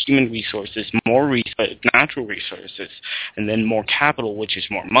idea, more human resources, more natural resources, and then more capital, which is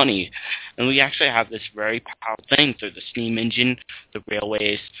more money. And we actually have this very powerful thing through the steam engine, the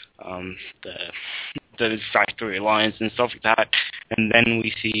railways, the factory lines and stuff like that. And then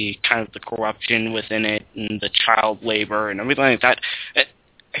we see kind of the corruption within it and the child labor and everything like that. I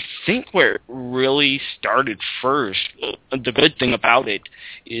think where it really started first, the good thing about it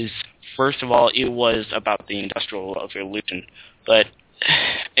is, first of all, it was about the Industrial Revolution. But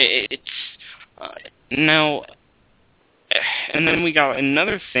it's now, and then we got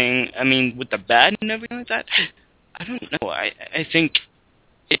another thing, I mean, with the bad and everything like that, I don't know. I think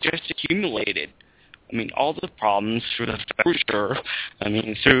it just accumulated. I mean, all the problems for the for sure. I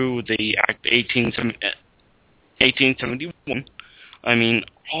mean, through the Act 1871. I mean,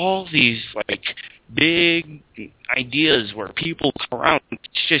 all these big ideas where people come around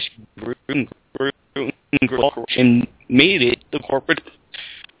just grew and made it the corporate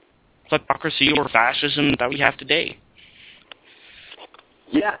kleptocracy or fascism that we have today.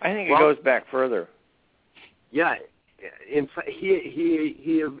 Yeah, I think it goes back further. Yeah. In fact,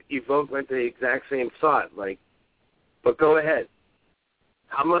 he evoked the exact same thought. But go ahead.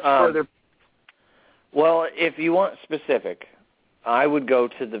 How much further? Well, if you want specific, I would go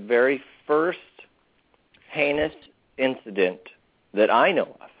to the very first heinous incident that I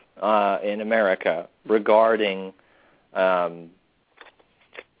know of in America regarding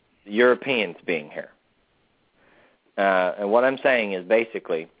Europeans being here. And what I'm saying is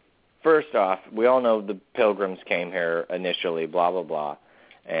basically, first off, we all know the Pilgrims came here initially, blah, blah, blah,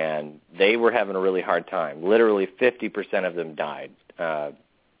 and they were having a really hard time. Literally 50% of them died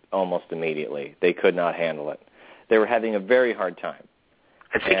almost immediately. They could not handle it. They were having a very hard time.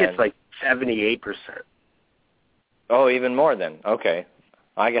 I think it's 78%. Oh, even more then. Okay.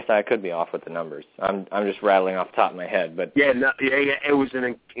 I guess I could be off with the numbers. I'm just rattling off the top of my head, but yeah, it was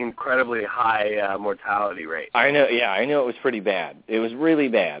an incredibly high mortality rate. I know it was pretty bad. It was really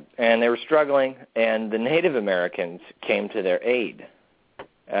bad, and they were struggling. And the Native Americans came to their aid.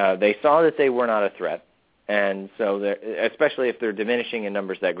 They saw that they were not a threat, and so especially if they're diminishing in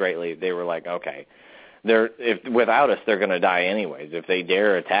numbers that greatly, they were like, okay, without us, they're going to die anyways. If they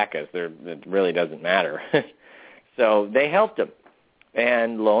dare attack us, it really doesn't matter. So they helped them.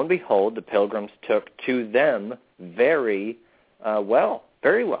 And lo and behold, the Pilgrims took to them very well.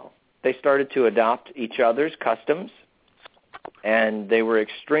 They started to adopt each other's customs, and they were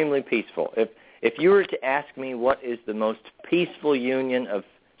extremely peaceful. If you were to ask me what is the most peaceful union of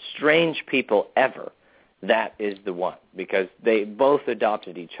strange people ever, that is the one, because they both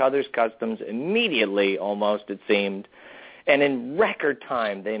adopted each other's customs immediately, almost, it seemed, and in record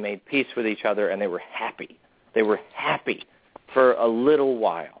time they made peace with each other, and they were happy. They were happy for a little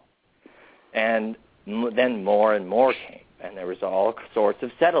while. And then more and more came, and there was all sorts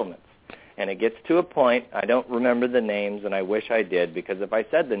of settlements. And it gets to a point, I don't remember the names, and I wish I did, because if I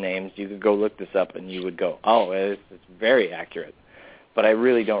said the names, you could go look this up, and you would go, oh, it's very accurate. But I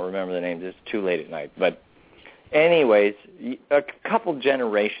really don't remember the names. It's too late at night. But anyways, a couple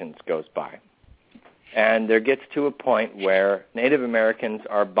generations goes by, and there gets to a point where Native Americans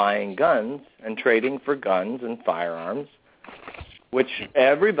are buying guns and trading for guns and firearms, which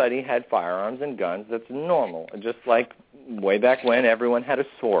everybody had firearms and guns. That's normal. Just like way back when, everyone had a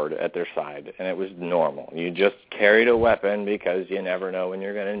sword at their side, and it was normal. You just carried a weapon because you never know when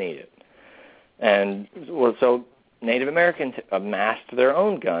you're going to need it. And so Native Americans amassed their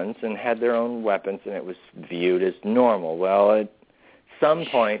own guns and had their own weapons, and it was viewed as normal. Well, at some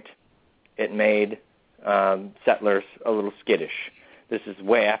point, it made settlers a little skittish. This is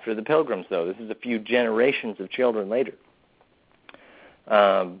way after the Pilgrims, though. This is a few generations of children later.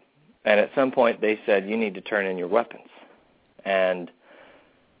 And at some point they said, you need to turn in your weapons. And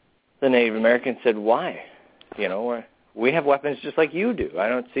the Native Americans said, why? You know, we have weapons just like you do. I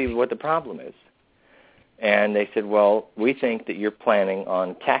don't see what the problem is. And they said, well, we think that you're planning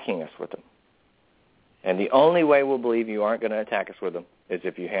on attacking us with them. And the only way we'll believe you aren't going to attack us with them is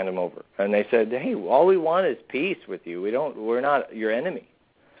if you hand them over. And they said, hey, all we want is peace with you. We're not your enemy.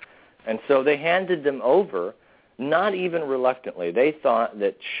 And so they handed them over, not even reluctantly. They thought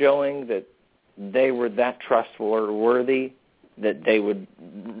that showing that they were that trustworthy, that they would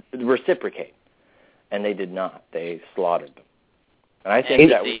reciprocate. And they did not. They slaughtered them. And I think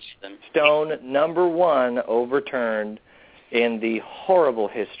that was stone number one overturned in the horrible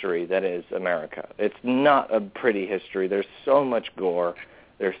history that is America. It's not a pretty history. There's so much gore.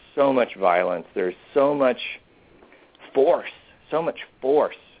 There's so much violence. There's so much force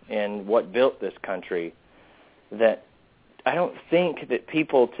in what built this country that I don't think that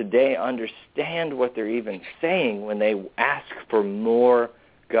people today understand what they're even saying when they ask for more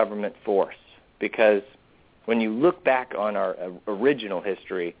government force. Because when you look back on our original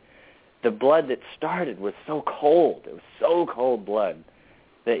history, the blood that started was so cold. It was so cold blood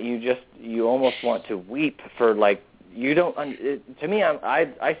that you almost want to weep for, like, you don't. To me,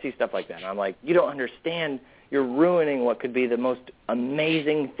 I see stuff like that, and I'm like, you don't understand. You're ruining what could be the most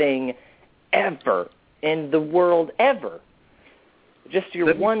amazing thing ever in the world ever. Just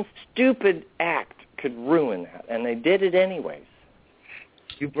your one stupid act could ruin that, and they did it anyways.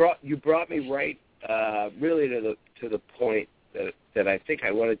 You brought me right, really to the point that I think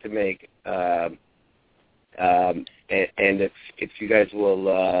I wanted to make, and if you guys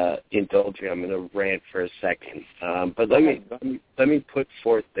will indulge me, I'm going to rant for a second. But let me put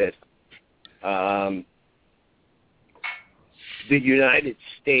forth this: the United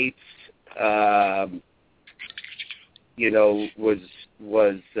States,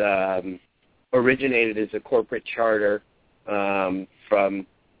 was originated as a corporate charter from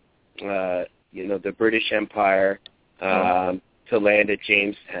the British Empire. To land at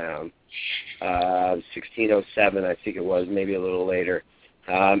Jamestown, 1607, I think it was, maybe a little later.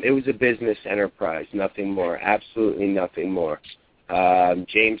 It was a business enterprise, nothing more, absolutely nothing more.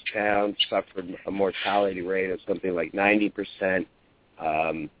 Jamestown suffered a mortality rate of something like 90%.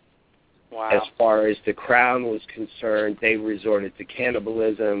 Wow. As far as the crown was concerned, they resorted to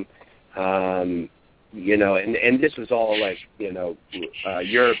cannibalism, and this was all like,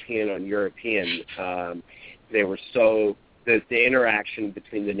 European on European. They were so... The interaction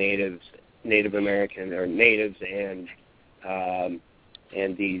between the Native American or natives and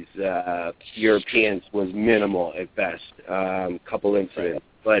these Europeans was minimal at best. Couple incidents,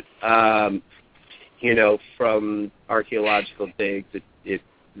 but from archaeological digs, the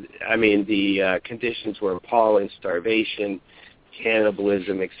conditions were appalling: starvation,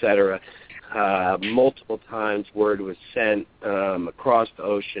 cannibalism, etc. Multiple times, word was sent across the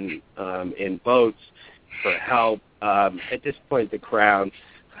ocean in boats for help. At this point, the Crown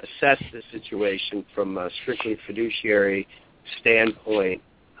assessed the situation from a strictly fiduciary standpoint,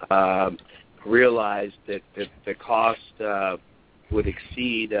 realized that the cost would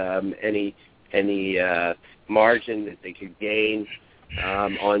exceed any margin that they could gain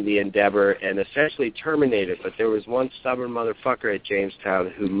on the endeavor, and essentially terminated. But there was one stubborn motherfucker at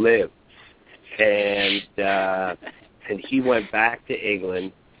Jamestown who lived, and he went back to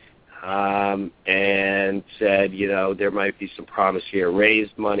England. And said, there might be some promise here,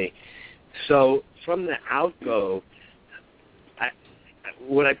 raised money. So from the outgo,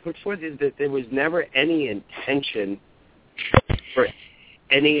 what I put forth is that there was never any intention for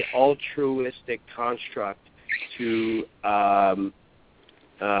any altruistic construct to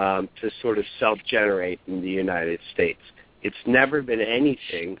sort of self-generate in the United States. It's never been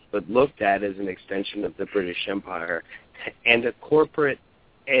anything but looked at as an extension of the British Empire and a corporate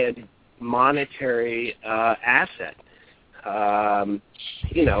and monetary asset. And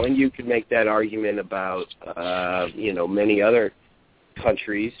you could make that argument about, many other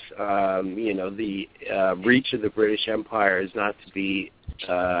countries. The reach of the British Empire is not to be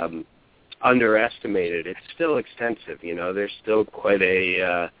underestimated. It's still extensive. There's still quite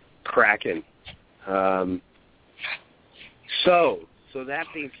a kraken. So that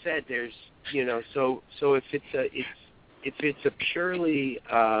being said, there's, so if it's a purely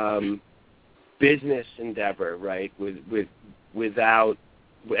business endeavor, right? Without,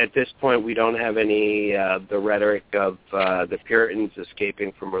 at this point, we don't have any the rhetoric of the Puritans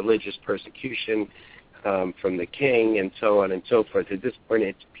escaping from religious persecution from the king and so on and so forth. At this point,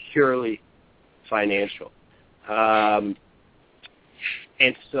 it's purely financial.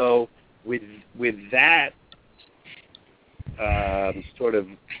 And so with that sort of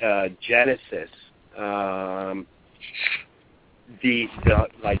genesis, the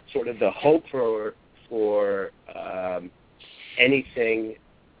like sort of the hope for anything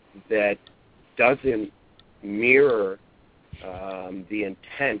that doesn't mirror the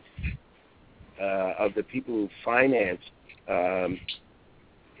intent of the people who financed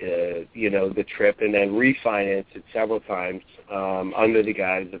the trip and then refinanced it several times under the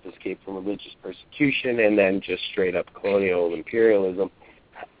guise of escape from religious persecution and then just straight up colonial imperialism.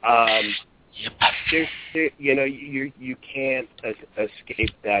 You can't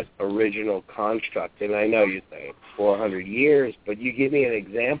escape that original construct. And I know you say 400 years, but you give me an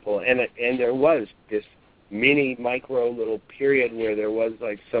example, and there was this mini micro little period where there was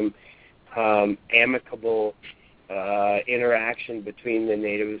like some amicable interaction between the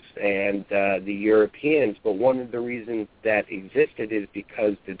natives and the Europeans, but one of the reasons that existed is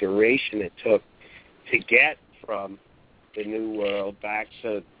because the duration it took to get from the New World back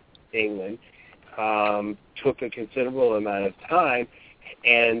to England took a considerable amount of time,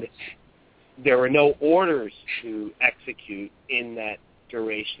 and there were no orders to execute in that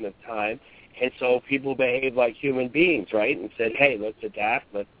duration of time, and so people behaved like human beings, right, and said, hey, let's adapt,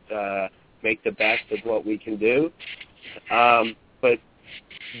 let's make the best of what we can do. But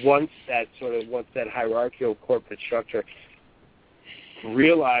once that hierarchical corporate structure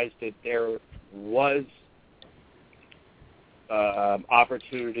realized that there was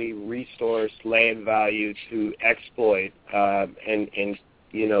opportunity, resource, land value to exploit and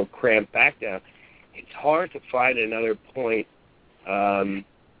cramp back down, it's hard to find another point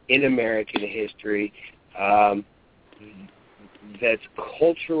in American history that's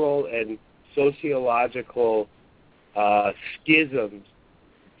cultural and sociological schisms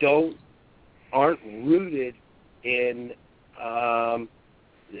aren't rooted in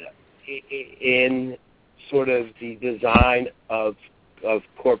sort of the design of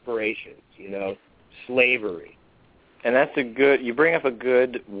corporations, slavery. And that's you bring up a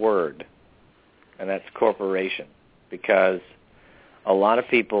good word, and that's corporation, because a lot of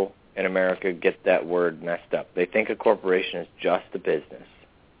people in America get that word messed up. They think a corporation is just a business.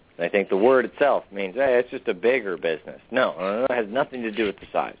 They think the word itself means, hey, it's just a bigger business. No, it has nothing to do with the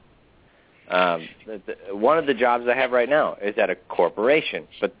size. One of the jobs I have right now is at a corporation,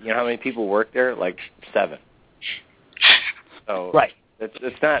 but you know how many people work there? Like 7. So right.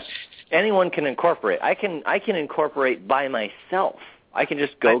 It's not anyone can incorporate. I can incorporate by myself. I can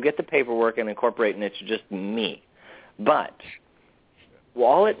just go get the paperwork and incorporate, and it's just me. But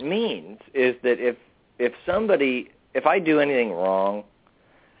all it means is that if I do anything wrong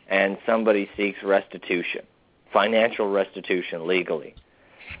and somebody seeks restitution, financial restitution legally,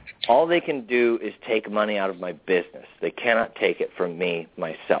 all they can do is take money out of my business. They cannot take it from me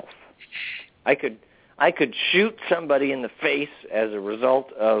myself. I could shoot somebody in the face as a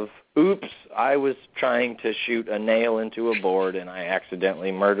result of, oops, I was trying to shoot a nail into a board and I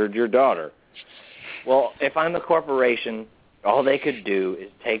accidentally murdered your daughter. Well, if I'm a corporation, all they could do is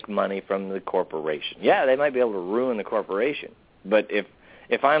take money from the corporation. Yeah, they might be able to ruin the corporation, but if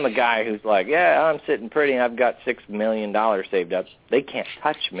I'm a guy who's like, yeah, I'm sitting pretty and I've got $6 million saved up, they can't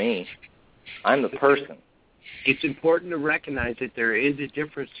touch me. I'm the person. It's important to recognize that there is a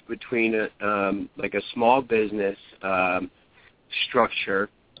difference between a small business structure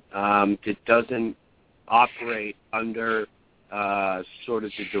that doesn't operate under sort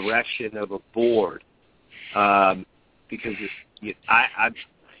of the direction of a board, because you're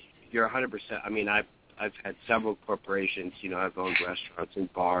 100%. I mean, I've had several corporations. I've owned restaurants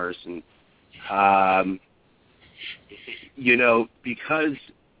and bars, and because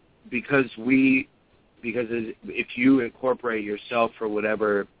if you incorporate yourself for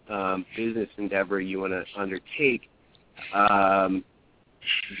whatever business endeavor you want to undertake,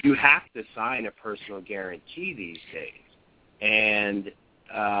 you have to sign a personal guarantee these days, and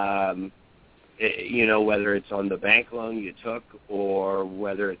whether it's on the bank loan you took or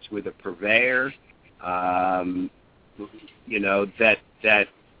whether it's with a purveyor. That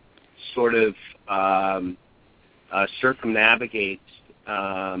sort of circumnavigates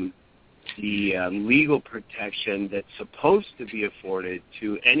the legal protection that's supposed to be afforded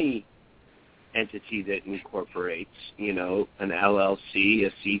to any entity that incorporates, an LLC,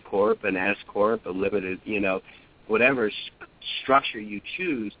 a C Corp, an S Corp, a limited, whatever structure you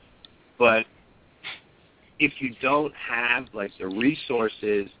choose. But if you don't have, the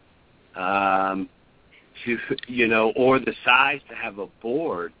resources to, or the size to have a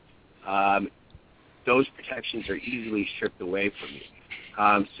board, those protections are easily stripped away from you.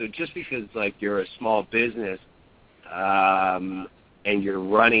 So just because, you're a small business, and you're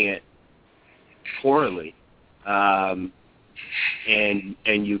running it poorly, and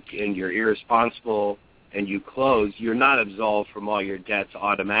you're irresponsible and you close, you're not absolved from all your debts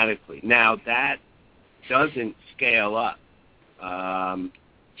automatically. Now that doesn't scale up.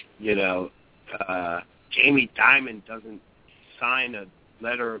 Jamie Dimon doesn't sign a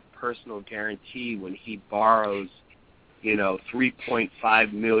letter of personal guarantee when he borrows,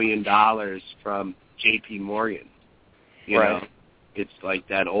 $3.5 million from J.P. Morgan. You know, it's like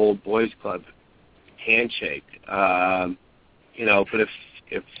that old boys club handshake. But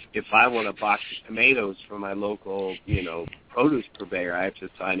if I want a box of tomatoes from my local, produce purveyor, I have to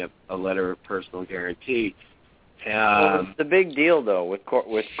sign a letter of personal guarantee. Well, it's the big deal, though, with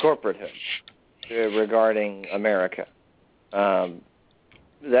corporatehood regarding America.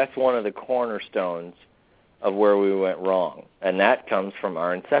 That's one of the cornerstones of where we went wrong, and that comes from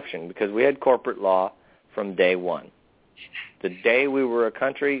our inception, because we had corporate law from day one. The day we were a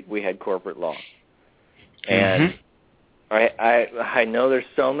country, we had corporate law. And I know there's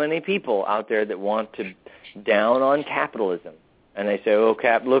so many people out there that want to down on capitalism. And they say,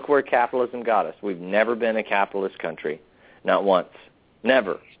 look where capitalism got us. We've never been a capitalist country. Not once.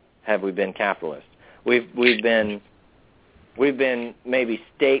 Never have we been capitalist. We've been maybe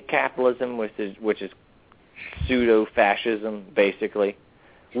state capitalism, which is pseudo-fascism, basically,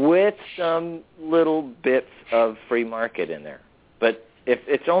 with some little bits of free market in there. But if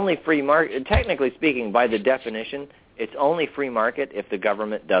it's only free market, technically speaking, by the definition, it's only free market if the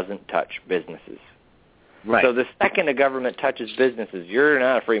government doesn't touch businesses. Right. So the second a government touches businesses, you're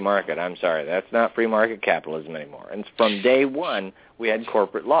not a free market. I'm sorry. That's not free market capitalism anymore. And from day one, we had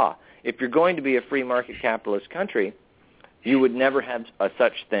corporate law. If you're going to be a free market capitalist country, you would never have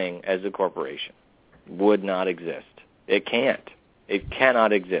such thing as a corporation. Would not exist. It can't. It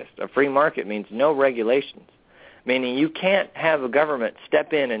cannot exist. A free market means no regulations, meaning you can't have a government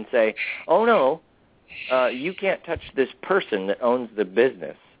step in and say, oh, no, you can't touch this person that owns the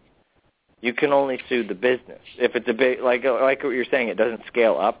business. You can only sue the business. If it's a big, like what you're saying, it doesn't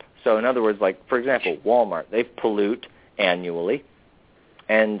scale up. So in other words, like, for example, Walmart, they pollute annually.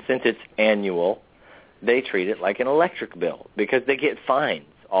 And since it's annual, they treat it like an electric bill because they get fines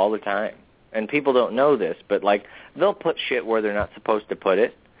all the time. And people don't know this, but, like, they'll put shit where they're not supposed to put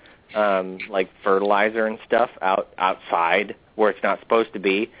it, like fertilizer and stuff outside where it's not supposed to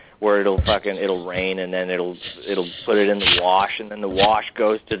be, where it'll rain and then it'll put it in the wash, and then the wash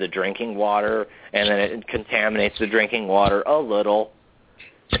goes to the drinking water, and then it contaminates the drinking water a little.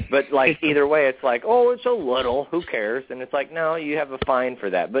 But, like, either way, it's like, oh, it's a little, who cares? And it's like, no, you have a fine for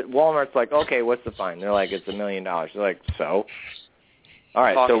that. But Walmart's like, okay, what's the fine? They're like, it's $1 million. They're like, so? All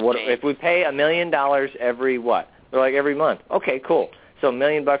right, so what if we pay $1 million every what? They're like, every month. Okay, cool. So $1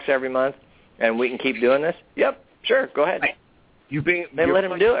 million every month, and we can keep doing this? Yep, sure, go ahead. They let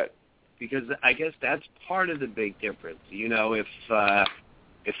him do it. Because I guess that's part of the big difference. If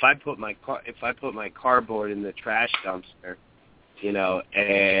I put my cardboard in the trash dumpster,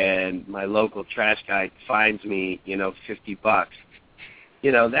 and my local trash guy fines me, $50,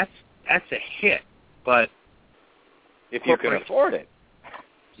 that's a hit. But if you can afford it.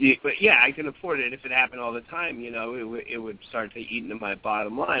 But yeah, I can afford it. If it happened all the time, it would start to eat into my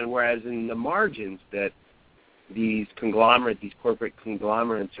bottom line. Whereas in the margins that these corporate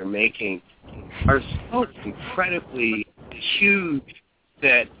conglomerates are making are so incredibly huge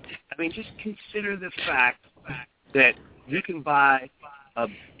that, just consider the fact that you can buy a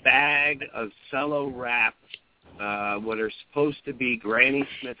bag of cello wrapped, what are supposed to be Granny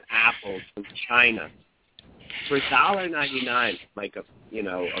Smith apples from China for $1.99, like a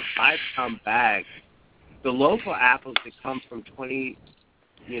 5-pound bag. The local apples that come from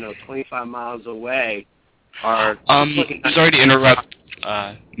 25 miles away are. Sorry to interrupt.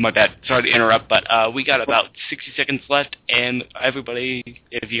 My bad. Sorry to interrupt, but we got about 60 seconds left, and everybody,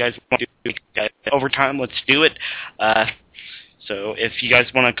 if you guys want to do overtime, let's do it. So if you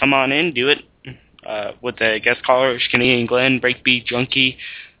guys want to come on in, do it with the guest callers, Canadian Glenn, Breakbeat, Junkie,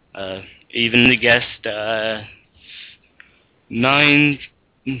 even the guest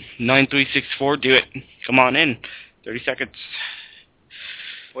 9364. Do it. Come on in. 30 seconds.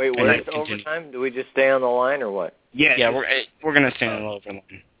 Wait, where's overtime? Do we just stay on the line or what? Yeah, we're gonna stay on the overtime.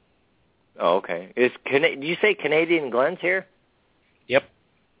 Oh, okay. Did you say Canadian Glenn's here? Yep.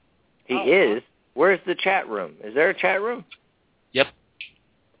 He is? Where's the chat room? Is there a chat room? Yep.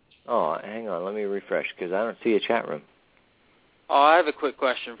 Oh, hang on. Let me refresh because I don't see a chat room. Oh, I have a quick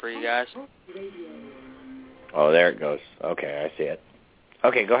question for you guys. Oh, there it goes. Okay, I see it.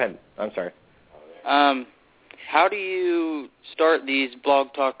 Okay, go ahead. I'm sorry. How do you start these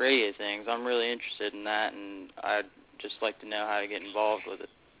blog talk radio things? I'm really interested in that, and I just like to know how to get involved with it.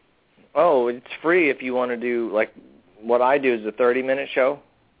 Oh, it's free if you want to do, like, what I do is a 30-minute show,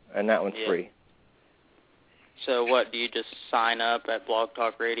 and that one's free. So what, do you just sign up at Blog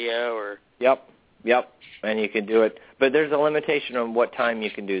Talk Radio, or? Yep, and you can do it. But there's a limitation on what time you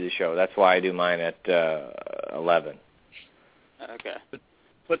can do the show. That's why I do mine at 11. Okay.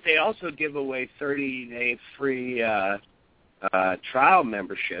 But they also give away 30-day free trial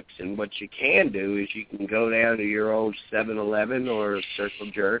memberships, and what you can do is you can go down to your old 7-Eleven or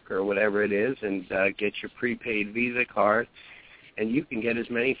Circle Jerk or whatever it is and get your prepaid Visa card, and you can get as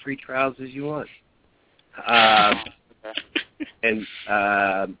many free trials as you want. And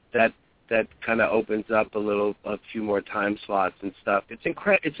that kind of opens up a few more time slots and stuff. It's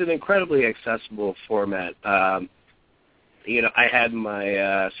an incredibly accessible format. I had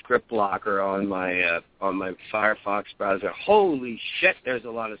my script blocker on my Firefox browser. Holy shit! There's a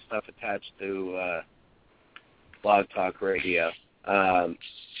lot of stuff attached to Blog Talk Radio. But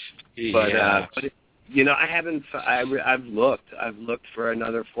I haven't. I've looked for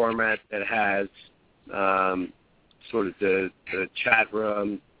another format that has sort of the chat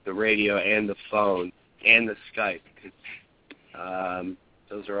room, the radio, and the phone, and the Skype.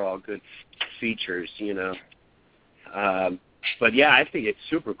 Those are all good features, But yeah, I think it's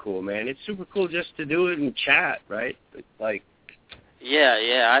super cool, man. It's super cool just to do it and chat, right?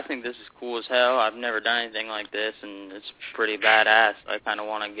 Yeah, I think this is cool as hell. I've never done anything like this, and it's pretty badass. I kind of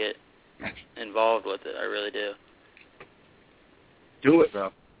want to get involved with it. I really do. Do it,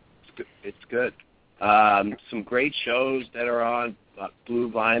 bro. It's good. Some great shows that are on Blue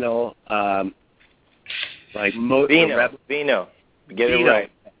Vinyl. Vino. Get it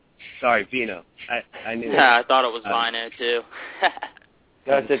right. Sorry, Vino. I knew. Yeah, I thought it was Vino too.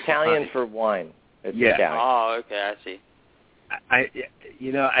 No, it's Italian for wine. It's Italian. Oh, okay, I see. I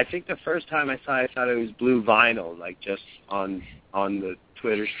think the first time I saw it, I thought it was Blue Vinyl, like just on the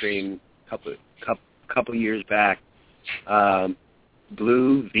Twitter stream couple years back.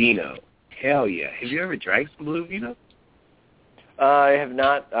 Blue Vino. Hell yeah. Have you ever drank some Blue Vino? I have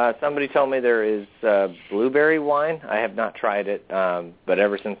not. Somebody told me there is blueberry wine. I have not tried it, but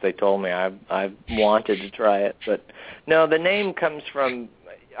ever since they told me, I've wanted to try it. But no, the name comes from,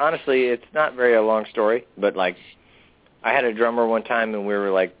 honestly, it's not very a long story, but like I had a drummer one time and we were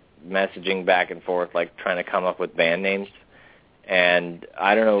like messaging back and forth, like trying to come up with band names. And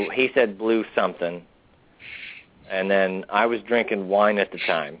I don't know, he said blue something. And then I was drinking wine at the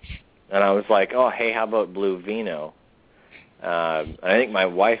time. And I was like, oh, hey, how about Blue Vino? I think my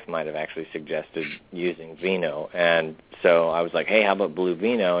wife might have actually suggested using Vino. And so I was like, hey, how about Blue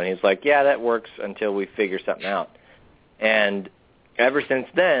Vino? And he's like, yeah, that works until we figure something out. And ever since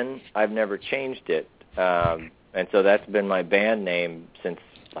then, I've never changed it. And so that's been my band name since,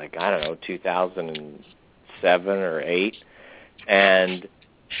 2007 or 8. And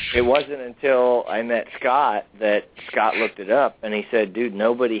it wasn't until I met Scott that Scott looked it up, and he said, dude,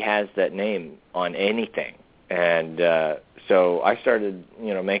 nobody has that name on anything. And so I started,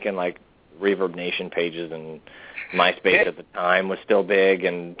 making Reverb Nation pages, and MySpace at the time was still big,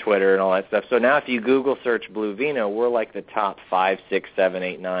 and Twitter and all that stuff. So now if you Google search Blue Vino, we're like the top 5, 6, 7,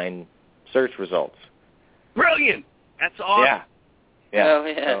 8, 9 search results. Brilliant! That's awesome. Yeah. Oh,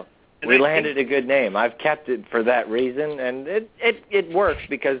 yeah. So we landed a good name. I've kept it for that reason, and it works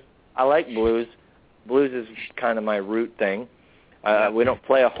because I like blues. Blues is kind of my root thing. We don't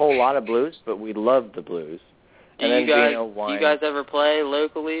play a whole lot of blues, but we love the blues. Do you guys ever play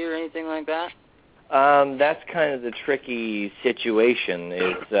locally or anything like that? That's kind of the tricky situation.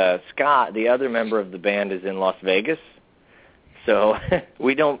 Is Scott, the other member of the band, is in Las Vegas, so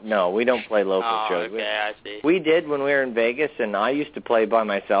we don't play local shows. Okay, I see. We did when we were in Vegas, and I used to play by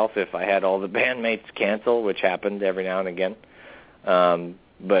myself if I had all the bandmates cancel, which happened every now and again.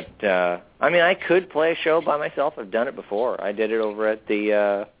 But I could play a show by myself. I've done it before. I did it over at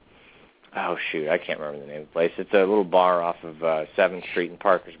the I can't remember the name of the place. It's a little bar off of 7th Street in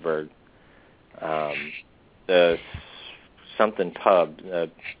Parkersburg. The something pub. I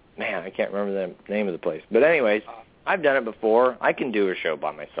can't remember the name of the place. But anyways, I've done it before. I can do a show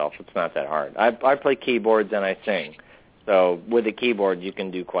by myself. It's not that hard. I play keyboards and I sing. So with a keyboard, you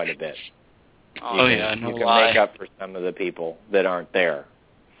can do quite a bit. You can make up for some of the people that aren't there.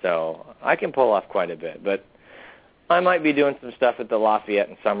 So I can pull off quite a bit. But I might be doing some stuff at the Lafayette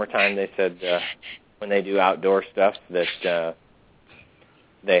in summertime. They said when they do outdoor stuff that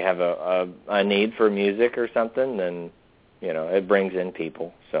they have a need for music or something, then it brings in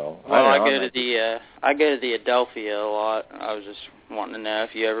people. So I go to the Adelphia a lot. I was just wanting to know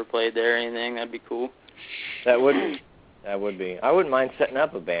if you ever played there or anything. That'd be cool. That would be. I wouldn't mind setting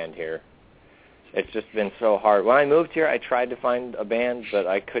up a band here. It's just been so hard. When I moved here, I tried to find a band, but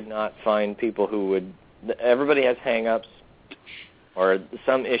I could not find people who would. Everybody has hang-ups or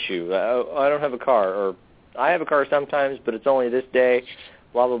some issue. I don't have a car, or I have a car sometimes, but it's only this day,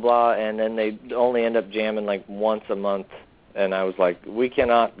 blah, blah, blah, and then they only end up jamming like once a month, and I was like, we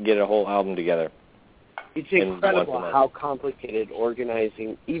cannot get a whole album together. It's incredible how complicated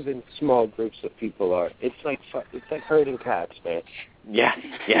organizing even small groups of people are. It's like herding cats, man. Yeah,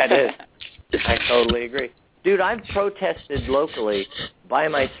 it is. I totally agree. Dude, I've protested locally by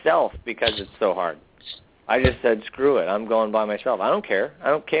myself because it's so hard. I just said, screw it, I'm going by myself. I don't care. I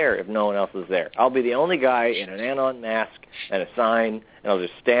don't care if no one else is there. I'll be the only guy in an anon mask and a sign, and I'll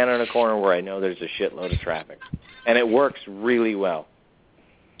just stand in a corner where I know there's a shitload of traffic. And it works really well.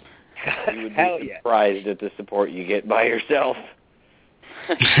 You would be surprised at the support you get by yourself.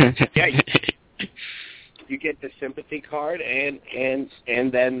 Yeah, you get the sympathy card and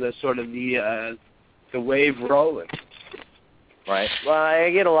then the sort of the wave rolling. Right. Well,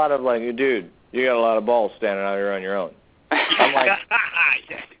 I get a lot of like, dude, you got a lot of balls standing out here on your own. I'm like,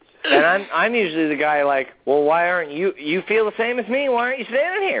 and I'm usually the guy like, well, why aren't you? You feel the same as me? Why aren't you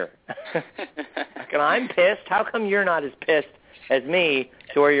standing here? And I'm pissed. How come you're not as pissed as me?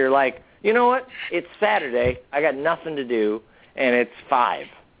 To where you're like, you know what? It's Saturday. I got nothing to do, and it's 5.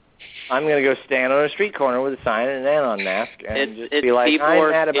 I'm going to go stand on a street corner with a sign and an anon mask and just be like, I'm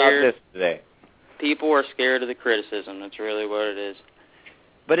mad about this today. People are scared of the criticism. That's really what it is.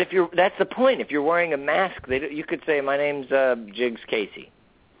 But that's the point. If you're wearing a mask, you could say, my name's Jigs Casey.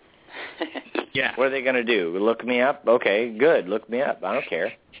 Yeah. What are they going to do? Look me up? Okay, good. Look me up. I don't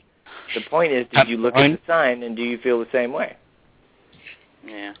care. The point is, did you look at the sign, and do you feel the same way?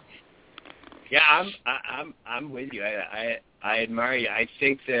 Yeah. Yeah, I'm with you. I admire you. I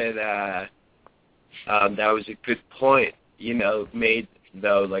think that that was a good point. Made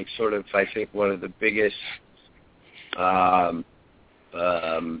though, like sort of. I think one of the biggest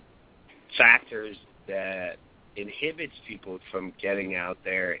factors that inhibits people from getting out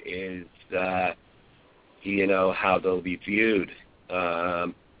there is, how they'll be viewed.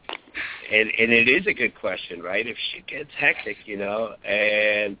 And it is a good question, right? If shit gets hectic,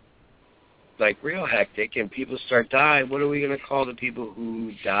 and like real hectic, and people start dying, what are we going to call the people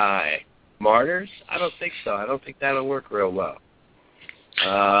who die? Martyrs? I don't think so. I don't think that'll work real well.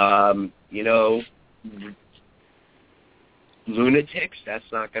 Lunatics,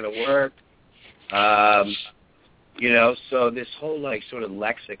 that's not going to work. So this whole like sort of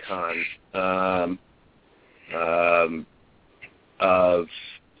lexicon of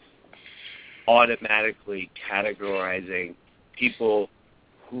automatically categorizing people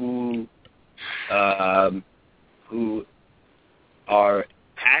who are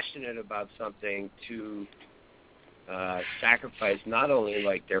passionate about something to sacrifice not only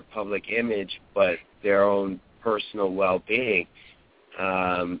like their public image but their own personal well-being.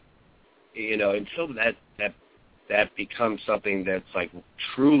 Until that becomes something that's like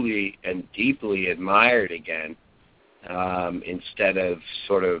truly and deeply admired again, instead of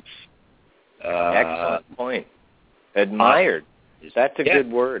sort of excellent point. Admired. That's a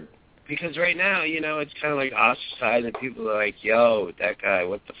good word. Because right now, it's kind of like ostracized, and people are like, yo, that guy,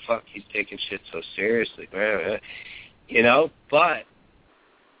 what the fuck, he's taking shit so seriously. But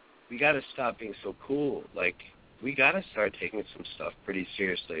we got to stop being so cool. Like, we got to start taking some stuff pretty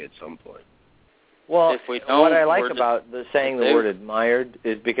seriously at some point. Well, what I like about saying the word admired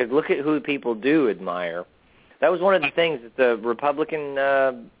is because look at who people do admire. That was one of the things that the Republican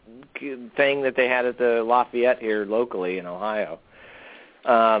thing that they had at the Lafayette here locally in Ohio.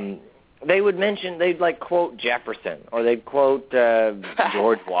 They would mention, they'd like quote Jefferson or they'd quote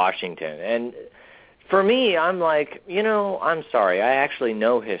George Washington. And for me, I'm like, I'm sorry, I actually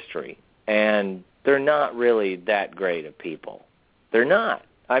know history. And they're not really that great of people. They're not.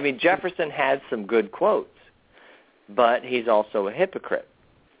 I mean, Jefferson had some good quotes, but he's also a hypocrite.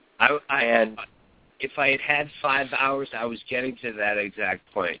 If I had 5 hours, I was getting to that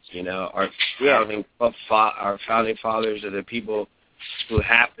exact point. Our founding fathers are the people who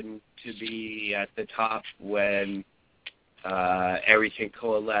happened to be at the top when everything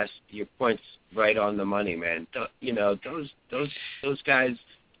coalesced. Your point's right on the money, man. Those guys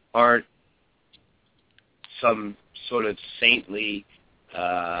aren't some sort of saintly,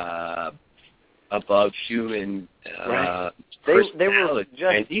 above human. Right. They were just.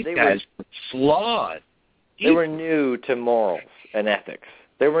 And these guys were flawed. They were new to morals and ethics.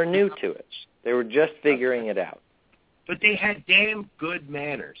 They were new to it. They were just figuring it out. But they had damn good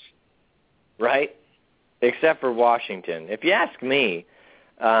manners. Right? Except for Washington. If you ask me,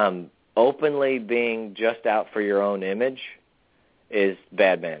 openly being just out for your own image is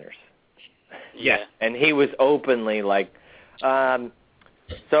bad manners. Yeah. And he was openly like,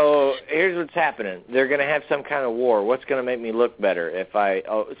 so here's what's happening. They're going to have some kind of war. What's going to make me look better if I?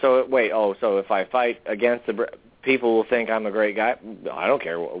 So if I fight against people will think I'm a great guy. I don't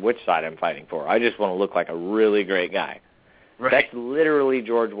care which side I'm fighting for. I just want to look like a really great guy. Right. That's literally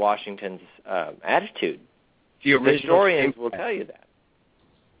George Washington's attitude. The historians will tell you that.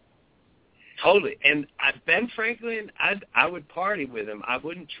 Totally. And Ben Franklin, I would party with him. I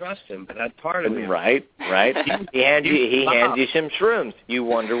wouldn't trust him, but I'd party with him. Right. He hands you some shrooms. You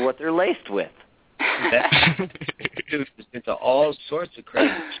wonder what they're laced with. Into all sorts of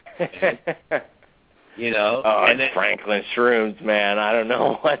crazy shit, man. You know? Oh, and it's Franklin shrooms, man. I don't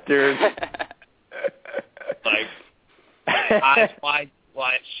know what they're... like, eyes wide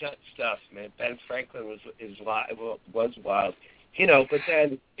shut stuff, man. Ben Franklin was wild. You know, but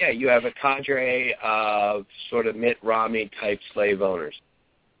then, yeah, you have a cadre of sort of Mitt Romney-type slave owners.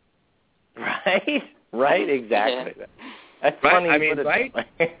 Right, exactly. Yeah. That's right? funny. I mean, right?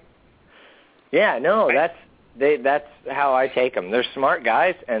 Yeah, no, right. that's how I take them. They're smart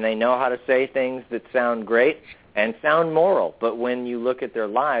guys, and they know how to say things that sound great and sound moral. But when you look at their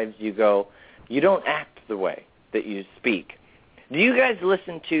lives, you go, you don't act the way that you speak. Do you guys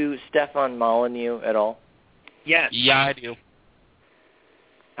listen to Stefan Molyneux at all? Yes. Yeah, I do.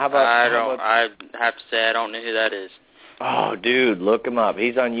 I have to say I don't know who that is. Oh, dude, look him up.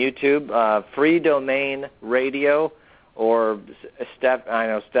 He's on YouTube, Free Domain Radio, or I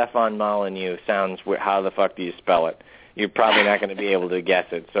know Stefan Molyneux sounds weird. How the fuck do you spell it? You're probably not going to be able to guess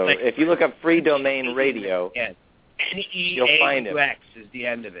it. So if you look up Free Domain Radio, you'll find him. N-E-A-U-X is the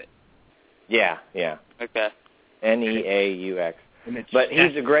end of it. Yeah. Okay. N-E-A-U-X. But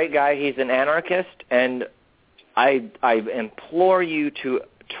he's a great guy. He's an anarchist, and I implore you to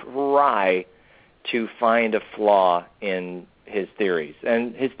try to find a flaw in his theories.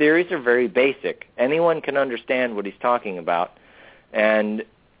 And his theories are very basic. Anyone can understand what he's talking about. And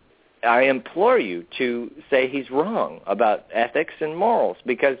I implore you to say he's wrong about ethics and morals,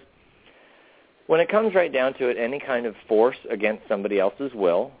 because when it comes right down to it, any kind of force against somebody else's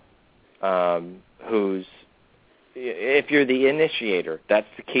will, if you're the initiator, that's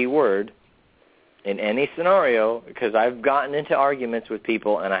the key word, in any scenario, because I've gotten into arguments with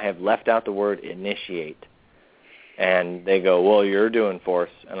people and I have left out the word initiate. And they go, well, you're doing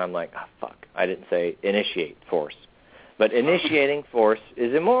force. And I'm like, oh, fuck, I didn't say initiate force. But initiating force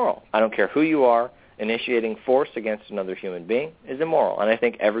is immoral. I don't care who you are. Initiating force against another human being is immoral. And I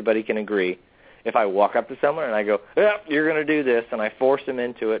think everybody can agree. If I walk up to someone and I go, yeah, you're going to do this, and I force them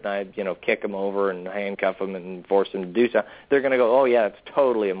into it, and I, kick them over and handcuff them and force them to do something, they're going to go, oh, yeah, it's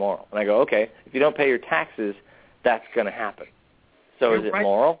totally immoral. And I go, okay, if you don't pay your taxes, that's going to happen. So is it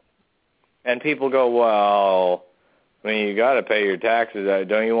moral? And people go, well, I mean, you got to pay your taxes.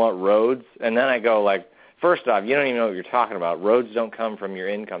 Don't you want roads? And then I go, like, first off, you don't even know what you're talking about. Roads don't come from your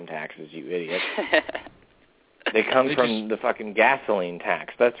income taxes, you idiot. They come from the fucking gasoline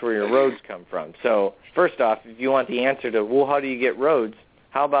tax. That's where your roads come from. So first off, if you want the answer to, well, how do you get roads,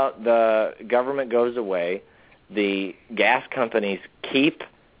 how about the government goes away, the gas companies keep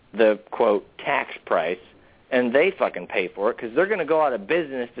the, quote, tax price, and they fucking pay for it because they're going to go out of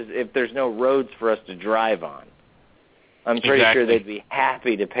business if there's no roads for us to drive on. I'm pretty sure they'd be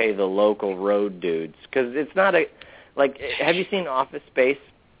happy to pay the local road dudes because it's not a, like, have you seen Office Space,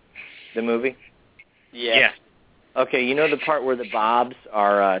 the movie? Yeah. Okay, you know the part where the Bobs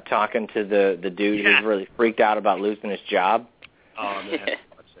are talking to the dude who's really freaked out about losing his job? Oh, man.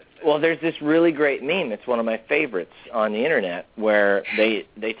 Well, there's this really great meme. It's one of my favorites on the Internet where they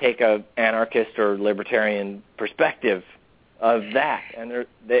take a anarchist or libertarian perspective of that. And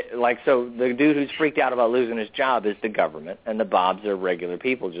so the dude who's freaked out about losing his job is the government, and the Bobs are regular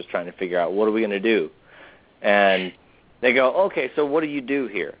people just trying to figure out, what are we going to do? And they go, okay, so what do you do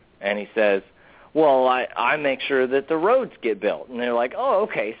here? And he says, well, I make sure that the roads get built. And they're like, oh,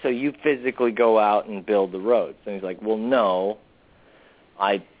 okay, so you physically go out and build the roads. And he's like, well, no,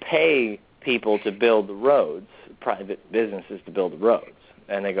 I pay people to build the roads, private businesses to build the roads.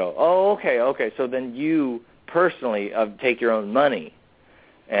 And they go, oh, okay, so then you personally take your own money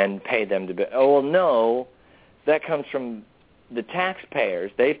and pay them to build. Oh, well, no, that comes from the taxpayers.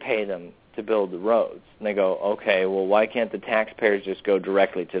 They pay them to build the roads. And they go, okay, well, why can't the taxpayers just go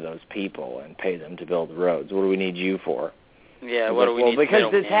directly to those people and pay them to build the roads? What do we need you for? Yeah, what do we need? Well, because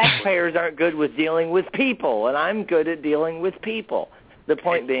the taxpayers aren't good with dealing with people, and I'm good at dealing with people. The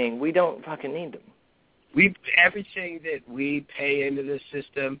point being, we don't fucking need them. Everything that we pay into the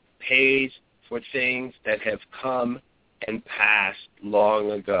system pays for things that have come and passed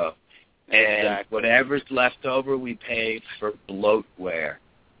long ago. And whatever's left over, we pay for bloatware.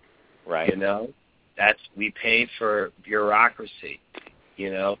 Right. You know, we pay for bureaucracy.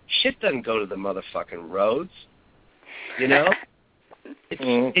 You know, shit doesn't go to the motherfucking roads. You know,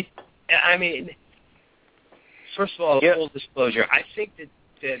 I mean, first of all, full disclosure, I think that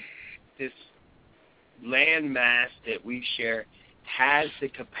this land mass that we share has the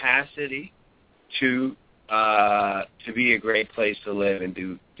capacity to be a great place to live and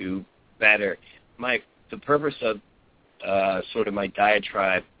do better. The purpose of sort of my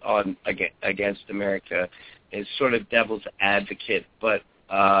diatribe against America is sort of devil's advocate, but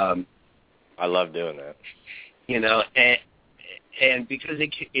I love doing that. You know, and because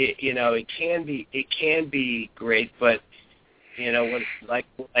it can be great, but you know what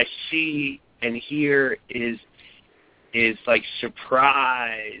I see and hear is like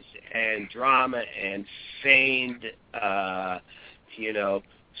surprise and drama and feigned, you know,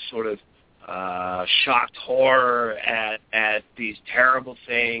 sort of shocked horror at these terrible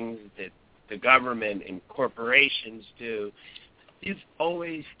things that the government and corporations do. They've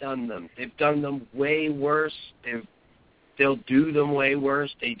always done them. They've done them way worse. They'll do them way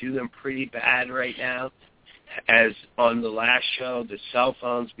worse. They do them pretty bad right now. As on the last show, the cell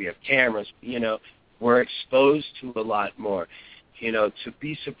phones, we have cameras, you know, we're exposed to a lot more. You know, to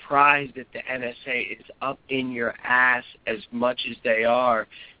be surprised that the NSA is up in your ass as much as they are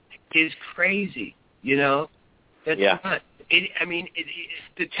is crazy, you know? That's not.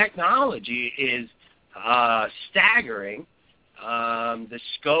 The technology is staggering. The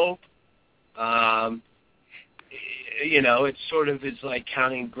scope, you know, it sort of is like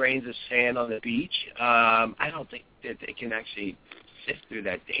counting grains of sand on the beach. I don't think that they can actually sift through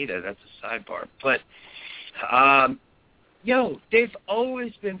that data. That's a sidebar. But, they've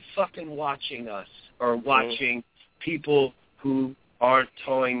always been fucking watching us or watching people who aren't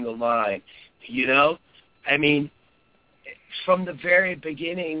towing the line, you know? I mean, from the very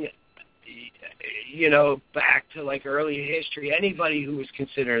beginning, you know, back to like early history, anybody who was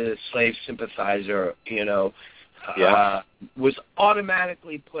considered a slave sympathizer, you know, was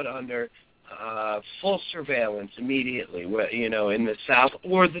automatically put under full surveillance immediately, you know, in the South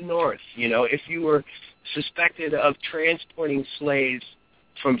or the North. You know, if you were suspected of transporting slaves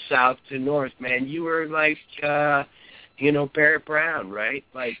from South to North, man, you were like, you know, Barrett Brown, right?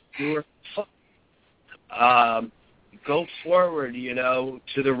 Like, you were go forward, you know,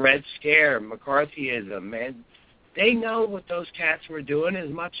 to the Red Scare, McCarthyism, man. They know what those cats were doing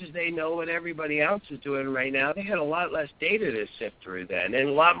as much as they know what everybody else is doing right now. They had a lot less data to sift through then and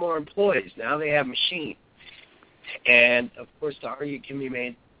a lot more employees. Now they have machines. And, of course, the argument can be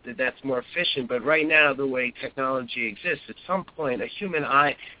made that that's more efficient, but right now the way technology exists, at some point a human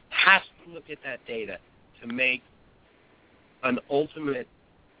eye has to look at that data to make an ultimate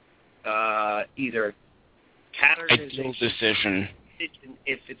either categorization decision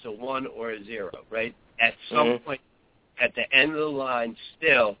if it's a 1 or a 0, right? At some point, at the end of the line,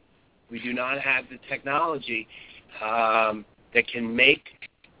 still, we do not have the technology that can make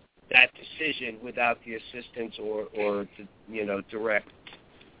that decision without the assistance or the, you know, direct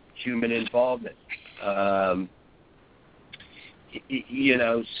human involvement. You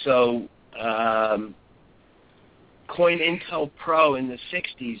know, so Coin Intel Pro in the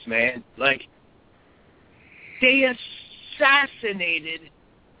 60s, man, like, they assassinated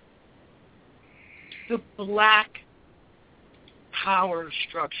the black power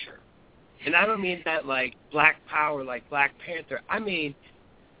structure. And I don't mean that like black power, like Black Panther. I mean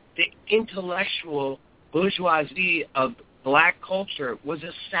the intellectual bourgeoisie of black culture was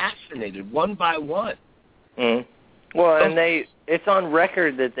assassinated one by one. Well, and it's on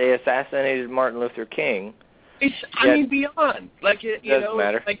record that they assassinated Martin Luther King. I mean, beyond. Like, you know,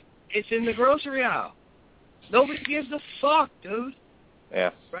 matter. Like, it's in the grocery aisle. Nobody gives a fuck, dude. Yeah.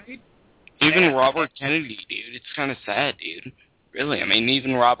 Right? Even Robert Kennedy, dude. It's kind of sad, dude. Really, I mean,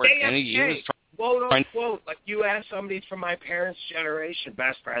 even Robert Kennedy was quote unquote, like you ask somebody from my parents' generation,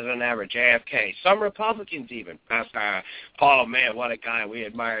 best president ever, JFK. Some Republicans even, oh man, what a guy, we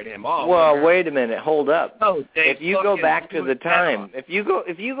admired him. Oh, well, wait a minute, hold up. No, if you go back to the time, if you go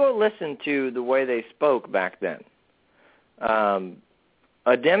listen to the way they spoke back then,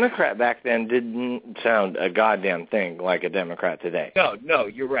 a Democrat back then didn't sound a goddamn thing like a Democrat today. No,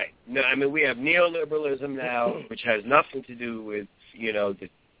 you're right. No, I mean, we have neoliberalism now, which has nothing to do with, you know, the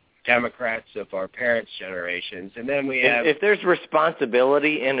Democrats of our parents' generations. And then we have... If there's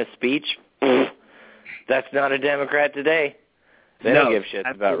responsibility in a speech, that's not a Democrat today. They don't give shit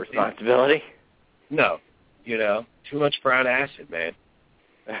about responsibility. No. You know, too much brown acid, man.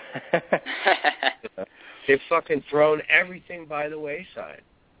 They've fucking thrown everything by the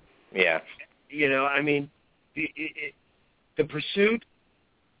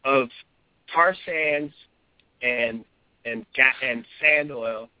of tar sands and sand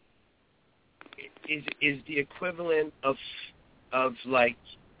oil is the equivalent of like,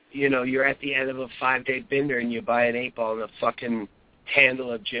 you know, you're at the end of a 5-day bender and you buy an 8-ball and a fucking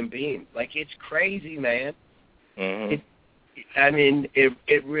handle of Jim Beam. Like, it's crazy, man. Mm-hmm.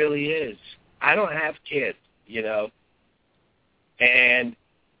 It really is. I don't have kids, you know, and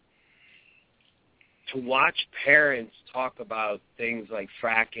to watch parents talk about things like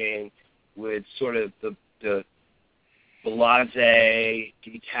fracking with sort of the blasé,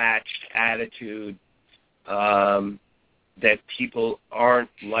 detached attitude that people aren't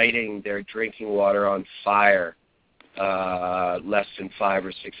lighting their drinking water on fire less than 500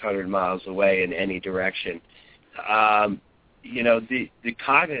 or 600 miles away in any direction. You know, the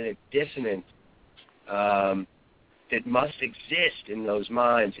cognitive dissonance that must exist in those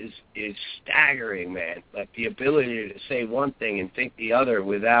minds is staggering, man. Like, the ability to say one thing and think the other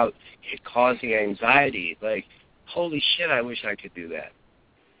without it causing anxiety. Like, holy shit, I wish I could do that.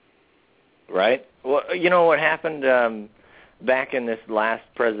 Right? Well, you know what happened back in this last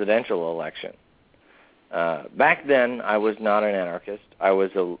presidential election? Back then, I was not an anarchist. I was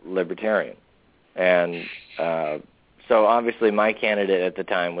a libertarian. And so obviously my candidate at the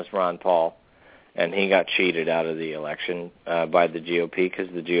time was Ron Paul, and he got cheated out of the election by the GOP because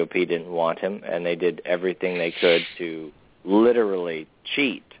the GOP didn't want him, and they did everything they could to literally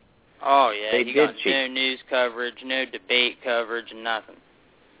cheat. Oh, yeah, They you did got cheat. no news coverage, no debate coverage, nothing.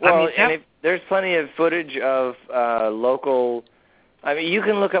 Well, there's plenty of footage of local... I mean, you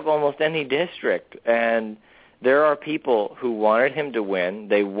can look up almost any district, and there are people who wanted him to win.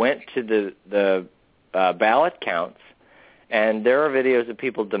 They went to the ballot counts, and there are videos of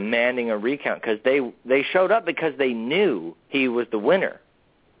people demanding a recount because they showed up because they knew he was the winner.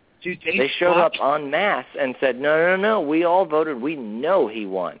 Dude, they showed up en masse and said, no, we all voted. We know he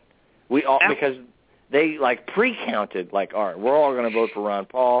won. Because they, like, pre-counted, like, all right, we're all going to vote for Ron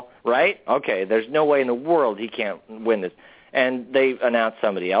Paul, right? Okay, there's no way in the world he can't win this. And they announced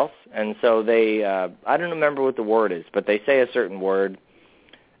somebody else, and so they, I don't remember what the word is, but they say a certain word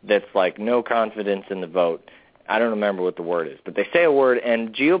that's like no confidence in the vote. I don't remember what the word is, but they say a word,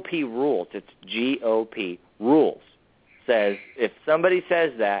 and GOP rules, it's GOP rules, says if somebody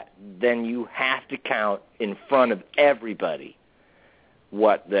says that, then you have to count in front of everybody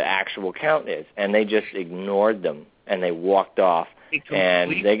what the actual count is. And they just ignored them, and they walked off.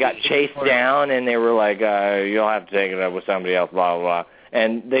 And they got chased down, and they were like, you'll have to take it up with somebody else, blah, blah, blah.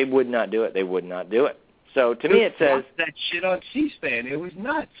 And they would not do it. They would not do it. So to me it says... that shit on C-SPAN. It was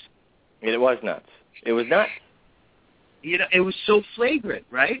nuts. It was nuts. It was nuts. You know, it was so flagrant,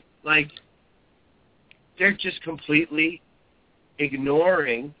 right? Like, they're just completely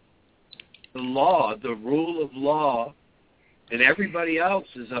ignoring the law, the rule of law that everybody else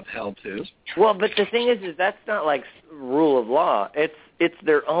is upheld to. Well, but the thing is that's not like rule of law. It's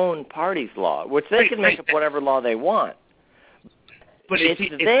their own party's law, which they can make up whatever law they want. But it's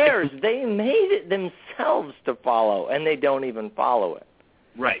theirs. They made it themselves to follow, and they don't even follow it.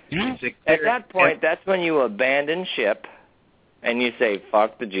 Right. At that point, that's when you abandon ship, and you say,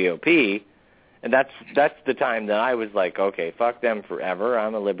 fuck the GOP, and that's the time that I was like, okay, fuck them forever.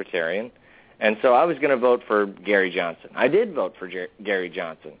 I'm a libertarian. And so I was going to vote for Gary Johnson. I did vote for Gary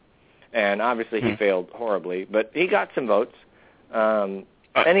Johnson. And obviously he failed horribly, but he got some votes.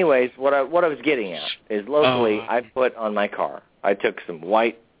 Anyways, what I was getting at is locally I put on my car. I took some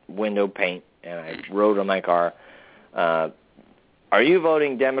white window paint and I wrote on my car, are you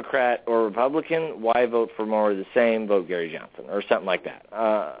voting Democrat or Republican? Why vote for more of the same? Vote Gary Johnson or something like that.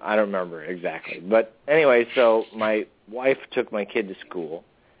 I don't remember exactly. But anyway, so my wife took my kid to school.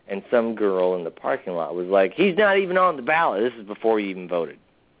 And some girl in the parking lot was like, he's not even on the ballot. This is before you even voted.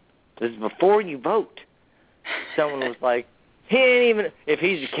 This is before you vote. Someone was like, he ain't even, if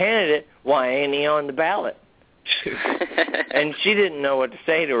he's a candidate, why ain't he on the ballot? And she didn't know what to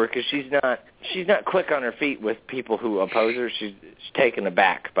say to her because she's not quick on her feet with people who oppose her. She's taken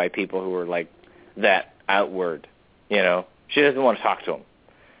aback by people who are like that outward, you know. She doesn't want to talk to them.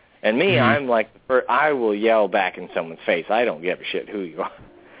 And me, I'm like, I will yell back in someone's face. I don't give a shit who you are.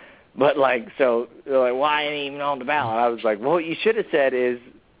 But, like, so they're like, why ain't he even on the ballot? I was like, well, what you should have said is,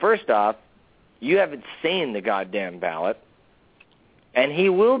 first off, you haven't seen the goddamn ballot, and he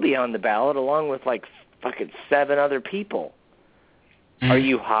will be on the ballot along with, like, fucking 7 other people. Are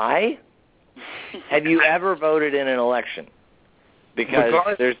you high? Have you ever voted in an election?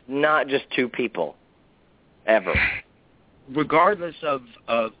 Because there's not just 2 people, ever. Regardless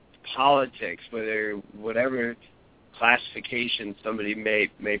of politics, whatever classification somebody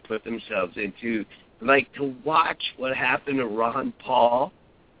may put themselves into, like, to watch what happened to Ron Paul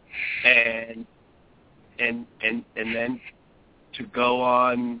and then to go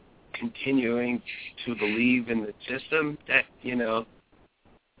on continuing to believe in the system, that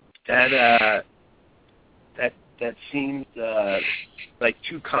that seems like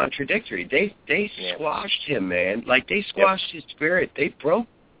too contradictory. They squashed him, man. Like, they squashed his spirit. They broke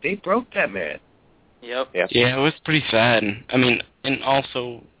that man. Yep. Yeah, it was pretty sad. I mean, and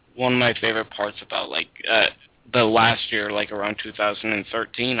also one of my favorite parts about the last year, like around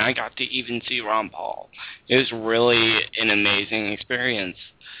 2013, I got to even see Ron Paul. It was really an amazing experience.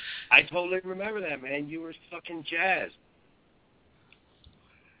 I totally remember that, man. You were fucking jazzed.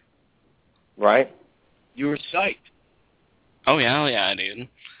 Right? You were psyched. Oh yeah, dude.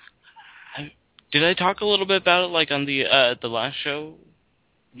 Did I talk a little bit about it, like, on the last show?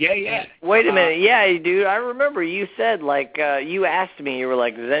 Yeah. Wait a minute. Yeah, dude, I remember you said, you asked me, you were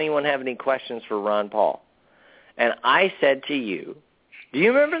like, does anyone have any questions for Ron Paul? And I said to you, do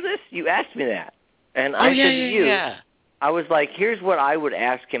you remember this? You asked me that. And I said to you, I was like, here's what I would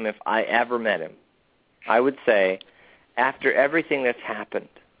ask him if I ever met him. I would say, after everything that's happened,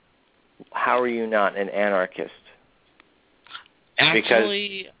 how are you not an anarchist?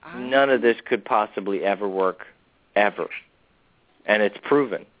 Actually, because none of this could possibly ever work, ever. And it's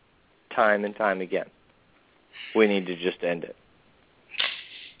proven time and time again. We need to just end it.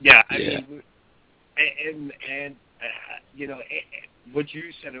 Yeah, I mean, and what you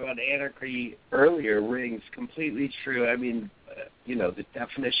said about anarchy earlier rings completely true. I mean, the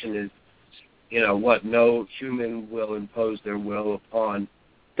definition is, what no human will impose their will upon.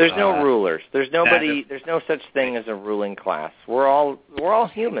 There's no rulers. There's nobody. There's no such thing as a ruling class. We're all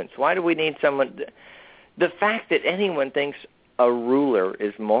humans. Why do we need someone? The fact that anyone thinks a ruler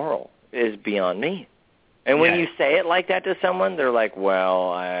is moral is beyond me. And when you say it like that to someone, they're like,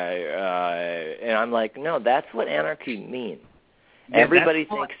 "Well, and I'm like, no, that's what anarchy means. Yeah, everybody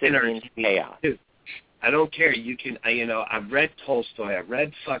thinks it means chaos. Dude, I don't care. You can, I've read Tolstoy. I've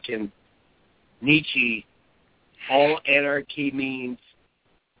read fucking Nietzsche. All anarchy means,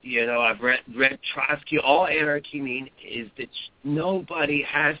 I've read Trotsky. All anarchy means is that nobody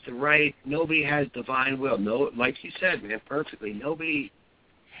has the right. Nobody has divine will. No, like you said, man, perfectly. Nobody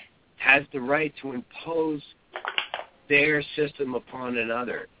has the right to impose their system upon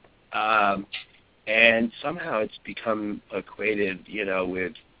another. And somehow it's become equated,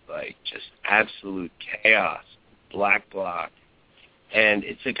 with, like, just absolute chaos, black bloc. And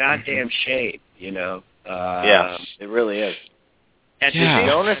it's a goddamn shame, Yeah, it really is. Is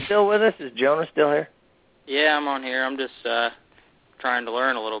Jonah still with us? Is Jonah still here? Yeah, I'm on here. I'm just trying to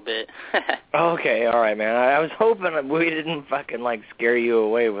learn a little bit. Okay, all right, man. I was hoping we didn't fucking scare you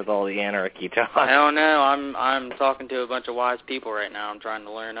away with all the anarchy talk. I don't know. I'm talking to a bunch of wise people right now. I'm trying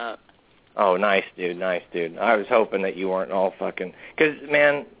to learn up. Oh, nice, dude. I was hoping that you weren't all fucking... Because,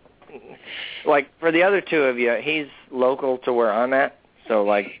 man, for the other two of you, he's local to where I'm at, so,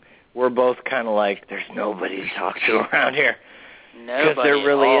 we're both kind of there's nobody to talk to around here. Nobody. Because there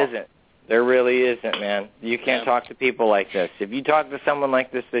really at all. isn't. There really isn't, man. You can't talk to people like this. If you talk to someone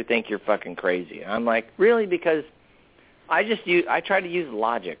like this, they think you're fucking crazy. I'm like, really? Because I try to use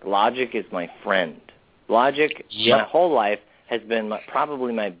logic. Logic is my friend. Logic, my whole life, has been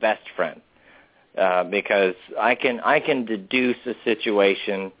probably my best friend. Because I can deduce a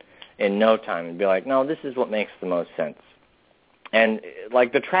situation in no time and be like, no, this is what makes the most sense. And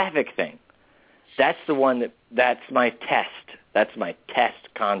the traffic thing, that's the one that's my test. That's my test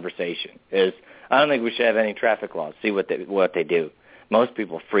conversation. Is I don't think we should have any traffic laws. See what they do. Most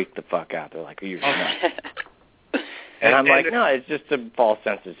people freak the fuck out. They're like, you're nuts. And I'm like, no, it's just a false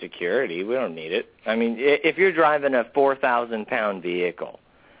sense of security. We don't need it. I mean, if you're driving a 4,000-pound vehicle,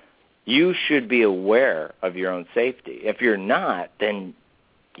 you should be aware of your own safety. If you're not, then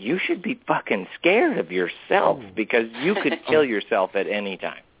you should be fucking scared of yourself because you could kill yourself at any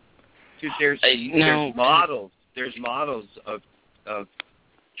time. Dude, there's models. There's models of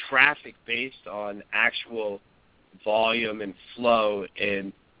traffic based on actual volume and flow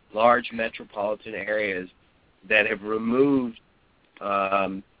in large metropolitan areas that have removed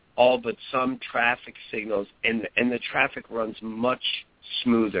all but some traffic signals, and the traffic runs much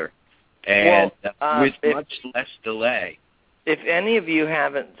smoother and with much less delay. If any of you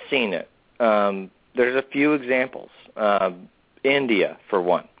haven't seen it, there's a few examples. India, for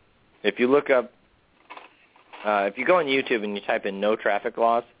one. If you look up, if you go on YouTube and you type in no traffic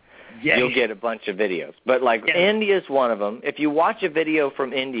laws, you'll get a bunch of videos. But India's one of them. If you watch a video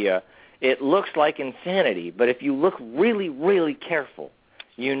from India, it looks like insanity. But if you look really, really careful,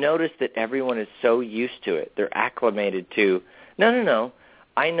 you notice that everyone is so used to it. They're acclimated to, no.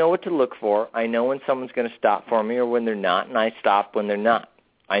 I know what to look for. I know when someone's going to stop for me or when they're not, and I stop when they're not.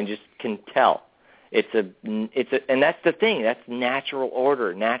 I just can tell. And that's the thing. That's natural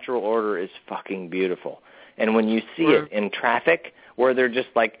order. Natural order is fucking beautiful. And when you see it in traffic, where they're just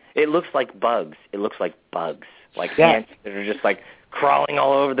like, it looks like bugs. It looks like bugs, like ants that are just like crawling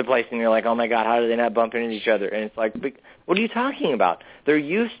all over the place, and you're like, oh my God, how do they not bump into each other? And it's like, what are you talking about? They're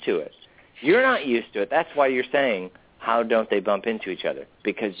used to it. You're not used to it. That's why you're saying, how don't they bump into each other?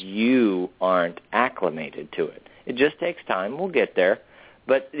 Because you aren't acclimated to it. It just takes time. We'll get there.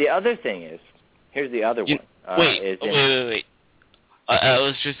 But the other thing is, here's the other one. Wait. I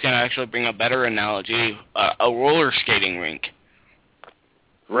was just going to actually bring a better analogy, a roller skating rink.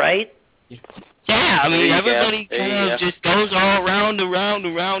 Right? Yeah, I mean, everybody kind of just goes all around,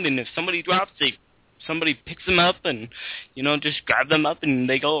 and if somebody drops, somebody picks them up and, just grab them up, and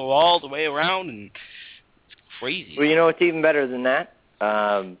they go all the way around, and it's crazy. Well, you know what's even better than that?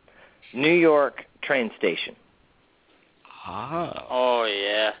 New York train station. Oh,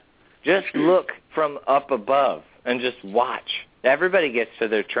 yeah. Just look from up above and just watch. Everybody gets to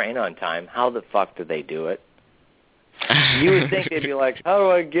their train on time. How the fuck do they do it? You would think they'd be like, how do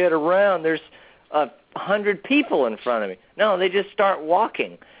I get around? There's 100 people in front of me. No, they just start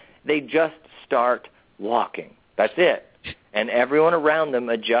walking. They just start walking. That's it. And everyone around them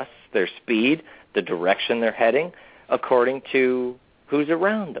adjusts their speed, the direction they're heading, according to who's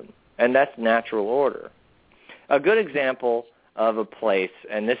around them. And that's natural order. A good example of a place,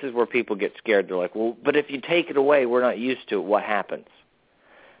 and this is where people get scared. They're like, well, but if you take it away, we're not used to it. What happens?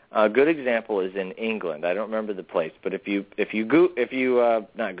 A good example is in England. I don't remember the place, but if you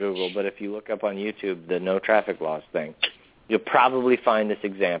not Google, but if you look up on YouTube the no traffic laws thing, you'll probably find this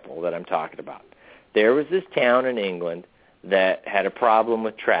example that I'm talking about. There was this town in England that had a problem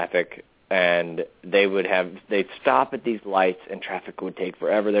with traffic, and they'd stop at these lights, and traffic would take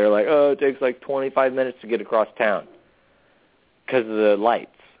forever. They were like, oh, it takes like 25 minutes to get across town because of the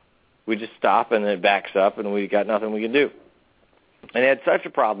lights. We just stop, and it backs up, and we got nothing we can do. And they had such a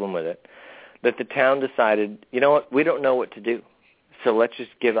problem with it that the town decided, you know what, we don't know what to do, so let's just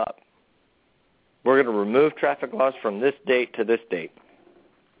give up. We're going to remove traffic laws from this date to this date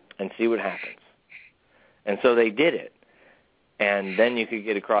and see what happens. And so they did it. And then you could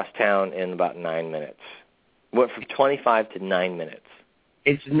get across town in about 9 minutes. Went from 25 to 9 minutes.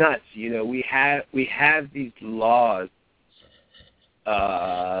 It's nuts. We have these laws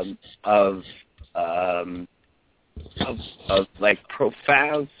of like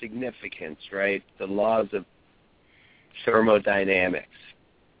profound significance, right? The laws of thermodynamics,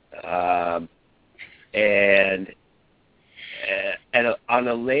 and on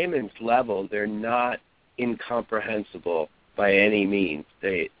a layman's level, they're not incomprehensible by any means.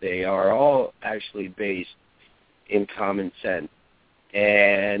 They are all actually based in common sense.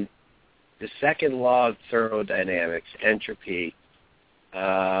 And the second law of thermodynamics, entropy,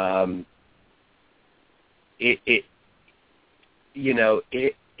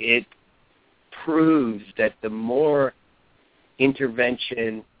 it proves that the more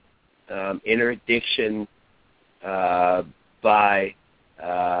intervention, interdiction by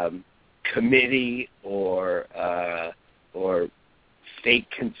committee or fake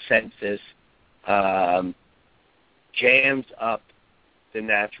consensus jams up the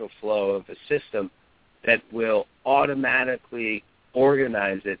natural flow of a system that will automatically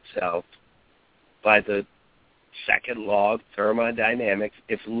organize itself by the second law of thermodynamics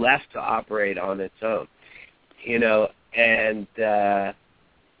if left to operate on its own. And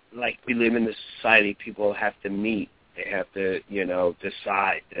like we live in this society, people have to meet. They have to,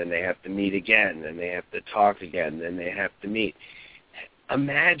 decide, and they have to meet again, and they have to talk again, then they have to meet.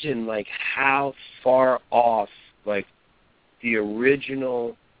 Imagine, like, how far off, like, the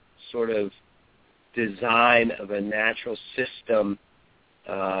original sort of design of a natural system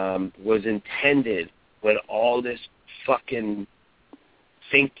was intended when all this fucking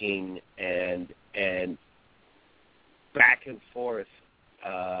thinking and back and forth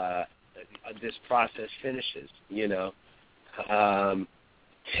this process finishes,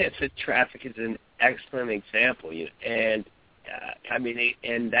 traffic is an excellent example, and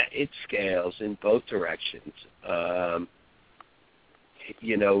and that it scales in both directions.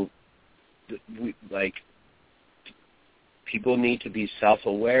 People need to be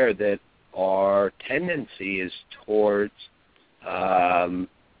self-aware that our tendency is towards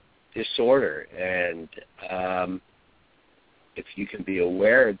disorder, and if you can be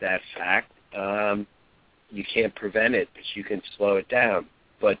aware of that fact, you can't prevent it, but you can slow it down.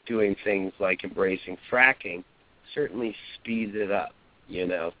 But doing things like embracing fracking certainly speeds it up,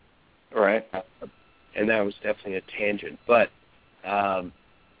 Right. And that was definitely a tangent. But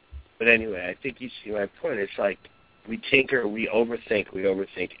anyway, I think you see my point. It's like We tinker, we overthink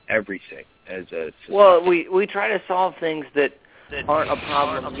everything as a society. Well, we try to solve things that aren't a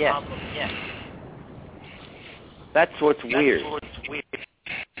problem yet. That's what's weird.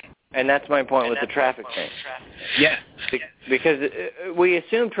 And that's my point with the traffic thing. Yeah. Because we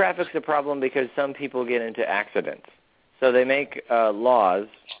assume traffic's a problem because some people get into accidents. So they make laws,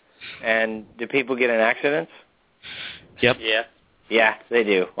 and do people get in accidents? Yep. Yeah. Yeah, they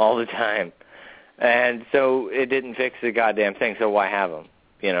do, all the time. And so it didn't fix the goddamn thing, so why have them,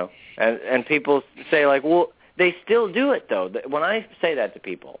 you know? And people say, like, well, they still do it, though. When I say that to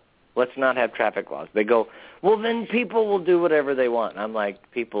people, let's not have traffic laws, they go, well, then people will do whatever they want. I'm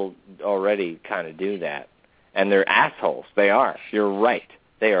like, people already kind of do that. And they're assholes. They are. You're right.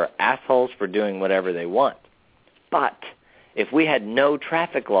 They are assholes for doing whatever they want. But if we had no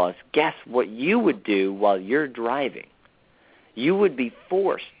traffic laws, guess what you would do while you're driving? You would be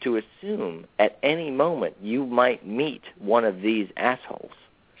forced to assume at any moment you might meet one of these assholes.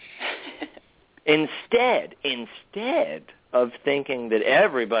 Instead of thinking that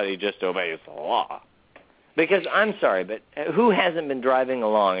everybody just obeys the law. Because, I'm sorry, but who hasn't been driving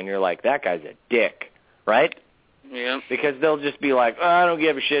along and you're like, that guy's a dick, right? Yeah. Because they'll just be like, oh, I don't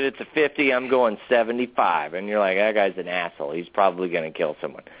give a shit, it's a 50, I'm going 75. And you're like, that guy's an asshole, he's probably going to kill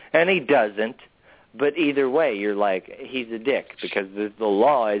someone. And he doesn't. But either way, you're like, he's a dick because the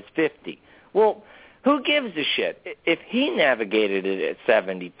law is 50. Well, who gives a shit? If he navigated it at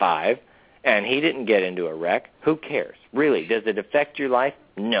 75 and he didn't get into a wreck, who cares? Really, does it affect your life?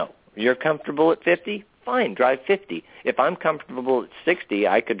 No. You're comfortable at 50? Fine, drive 50. If I'm comfortable at 60,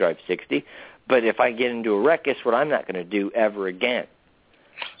 I could drive 60. But if I get into a wreck, guess what I'm not going to do ever again?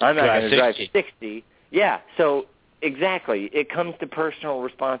 I'm not going to drive 60. Yeah, so... Exactly. It comes to personal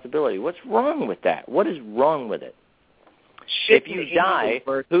responsibility. What's wrong with that? What is wrong with it? If you die,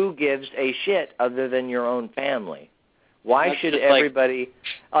 who gives a shit other than your own family? Why should everybody...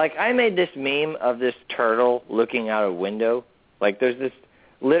 Like, I made this meme of this turtle looking out a window. Like, there's this...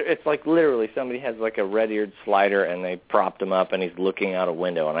 It's like literally somebody has like a red-eared slider and they propped him up and he's looking out a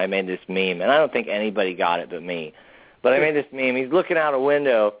window. And I made this meme. And I don't think anybody got it but me. But I made this meme. He's looking out a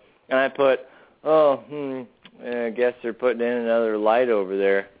window and I put, I guess they're putting in another light over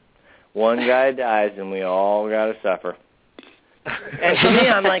there. One guy dies, and we all got to suffer. And to me,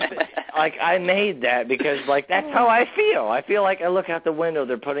 I'm like, I made that because, like, that's how I feel. I feel like I look out the window,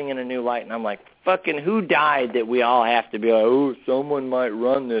 they're putting in a new light, and I'm like, fucking who died that we all have to be like, oh, someone might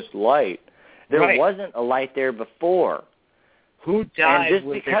run this light. There wasn't a light there before. Who died? And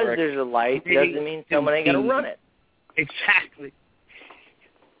just because there's a light doesn't mean someone ain't going to run it. Exactly.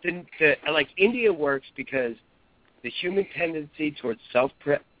 Like, India works because the human tendency towards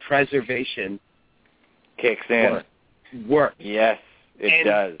self-preservation kicks in. Works. Yes, it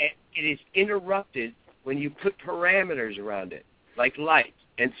does. And it is interrupted when you put parameters around it, like lights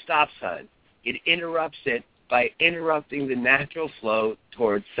and stop signs. It interrupts it by interrupting the natural flow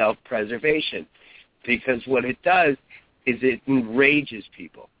towards self-preservation. Because what it does is it enrages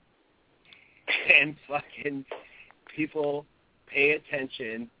people. And fucking people pay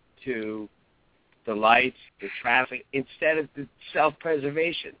attention to the lights, the traffic, instead of the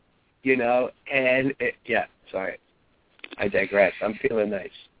self-preservation, you know? And, sorry. I digress. I'm feeling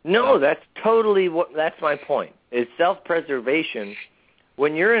nice. No, that's totally that's my point, is self-preservation.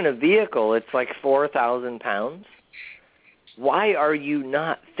 When you're in a vehicle, it's like 4,000 pounds. Why are you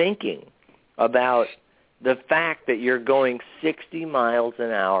not thinking about the fact that you're going 60 miles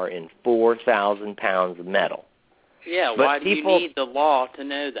an hour in 4,000 pounds of metal? Yeah, but why do you need the law to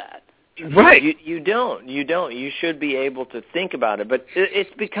know that? Right. You don't. You should be able to think about it. But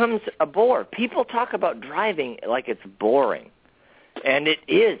it becomes a bore. People talk about driving like it's boring. And it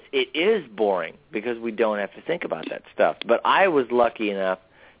is boring because we don't have to think about that stuff. But I was lucky enough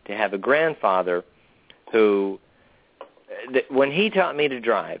to have a grandfather who, when he taught me to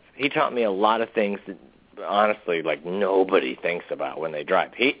drive, he taught me a lot of things that, honestly, like nobody thinks about when they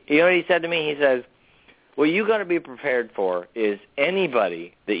drive. You know what he said to me? He says, what you got to be prepared for is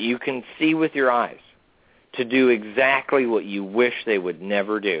anybody that you can see with your eyes to do exactly what you wish they would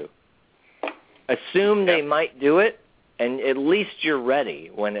never do. Assume they might do it, and at least you're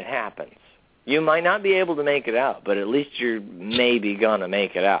ready when it happens. You might not be able to make it out, but at least you're maybe going to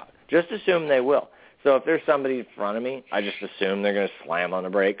make it out. Just assume they will. So if there's somebody in front of me, I just assume they're going to slam on the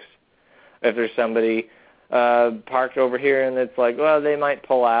brakes. If there's somebody parked over here and it's like, well, they might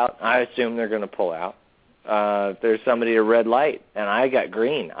pull out, I assume they're going to pull out. If there's somebody at a red light and I got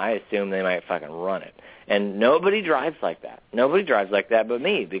green, I assume they might fucking run it. And nobody drives like that. Nobody drives like that but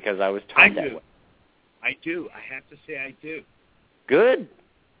me because I was taught that way. I do. I have to say I do. Good.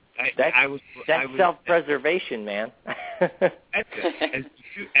 That's self-preservation, man.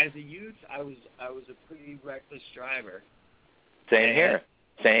 As a youth, I was a pretty reckless driver.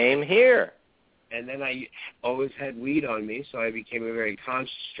 Same here. And then I always had weed on me, so I became a very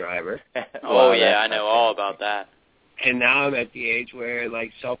conscious driver. Oh, yeah, I know all about that. And now I'm at the age where,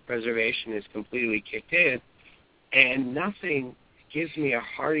 like, self-preservation is completely kicked in, and nothing gives me a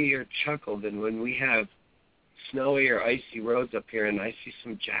heartier chuckle than when we have snowy or icy roads up here, and I see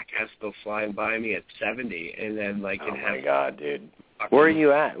some jackass go flying by me at 70, and then, like, oh, my God, dude. Where are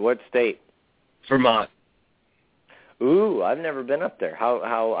you at? What state? Vermont. Ooh, I've never been up there.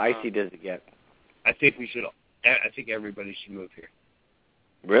 How icy does it get? I think everybody should move here.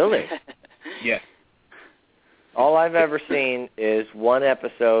 Really? Yeah. All I've ever seen is one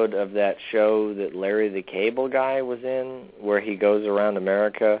episode of that show that Larry the Cable Guy was in, where he goes around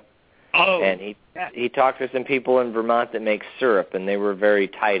America. Oh. And he talked to some people in Vermont that make syrup, and they were very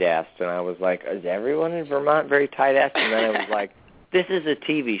tight-assed. And I was like, is everyone in Vermont very tight-assed? And then I was like, this is a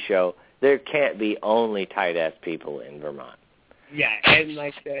TV show. There can't be only tight-ass people in Vermont. Yeah, and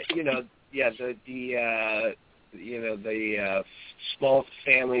like the small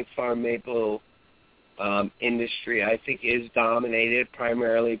family farm maple industry, I think, is dominated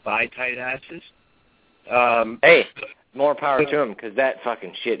primarily by tight asses. Hey, more power to them, because that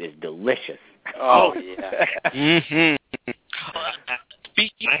fucking shit is delicious. Oh yeah. Mm-hmm.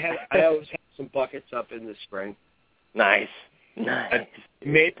 I always have some buckets up in the spring. Nice.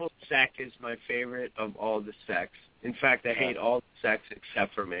 Maple sec is my favorite of all the secs. In fact, I hate all the secs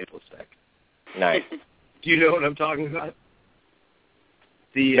except for maple sec. Nice. Do you know what I'm talking about?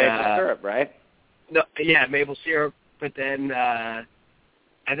 The maple syrup, right? No, yeah, maple syrup. But then I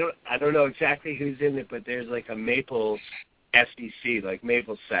don't know exactly who's in it, but there's like a maple SEC, like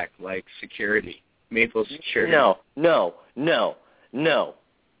maple sec, like security, maple security. No.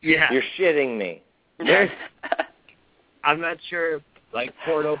 Yeah, you're shitting me. I'm not sure, like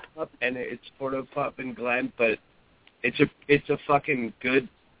Porto Pup, and it's Porto Pup and Glenn, but it's a fucking good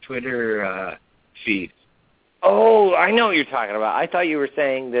Twitter feed. Oh, I know what you're talking about. I thought you were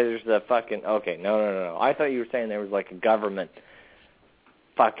saying there's a fucking... Okay, no. I thought you were saying there was like a government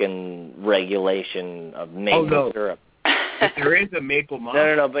fucking regulation of maple syrup. But there is a maple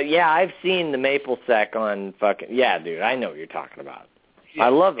mafia. No, but yeah, I've seen the maple sec on fucking... Yeah, dude, I know what you're talking about. Yeah, I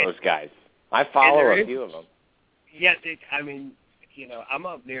love those guys. I follow a few of them. Yeah, I mean, you know, I'm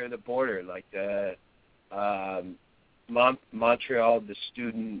up near the border, like the Montreal, the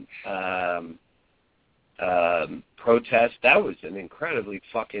student protest. That was an incredibly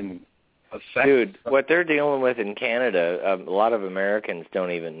fucking effective. Dude, what they're dealing with in Canada, a lot of Americans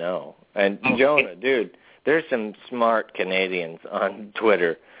don't even know. And Jonah, dude, there's some smart Canadians on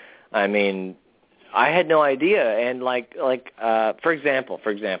Twitter. I mean, I had no idea. And like, for example,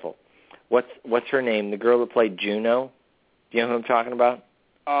 what's her name? The girl that played Juno. Do you know who I'm talking about?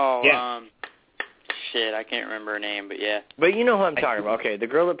 Oh, yeah. Shit, I can't remember her name, but yeah. But you know who I'm talking about. Okay, the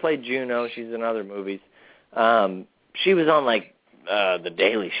girl that played Juno, she's in other movies. She was on, like, The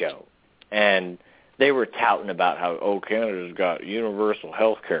Daily Show, and they were touting about how, Canada's got universal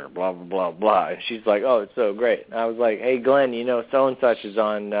health care, blah, blah, blah, blah. And she's like, oh, it's so great. And I was like, hey, Glenn, you know, so-and-such is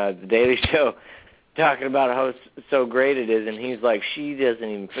on The Daily Show talking about how so great it is. And he's like, she doesn't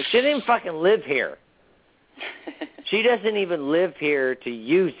even fucking live here. She doesn't even live here to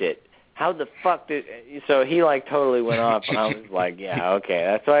use it. How the fuck did... So he, like, totally went off, and I was like, yeah, okay,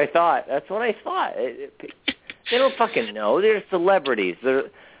 that's what I thought. They don't fucking know. They're celebrities.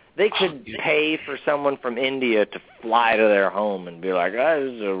 They could pay for someone from India to fly to their home and be like,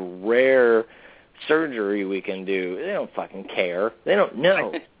 this is a rare surgery we can do. They don't fucking care. They don't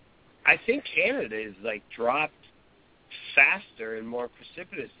know. I think Canada is, like, dropped faster and more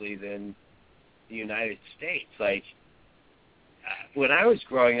precipitously than the United States. Like, when I was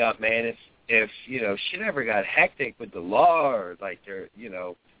growing up, man, if you know, shit ever got hectic with the law, or like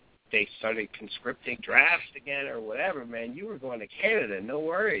they started conscripting drafts again or whatever, man, you were going to Canada, no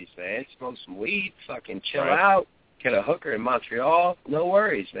worries, man. Smoke some weed, fucking chill out, get a hooker in Montreal, no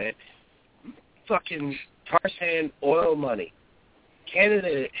worries, man. Fucking tar sand oil money.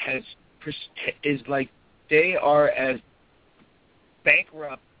 Canada is like, they are as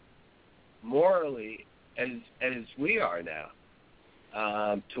bankrupt morally as we are now.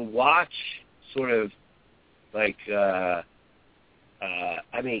 To watch sort of like, I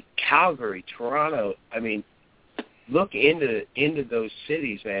mean, Calgary, Toronto, I mean, look into those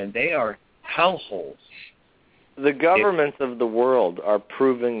cities, man. They are hellholes. The governments of the world are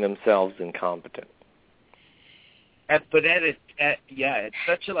proving themselves incompetent. But it's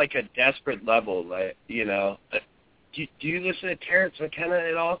such a desperate level, like, you know. Do you listen to Terrence McKenna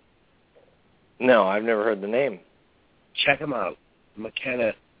at all? No, I've never heard the name. Check him out.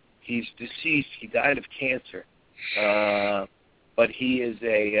 McKenna. He's deceased. He died of cancer. But he is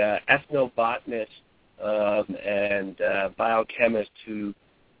a ethnobotanist and biochemist who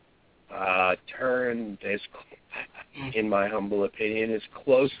turned, in my humble opinion, as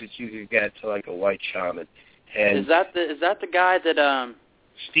close as you could get to like a white shaman. And is that the guy that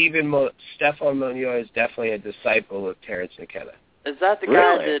Stefan Monio is definitely a disciple of Terrence McKenna. Is that the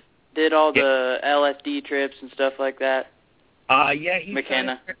guy that did all the LSD trips and stuff like that? Yeah, he's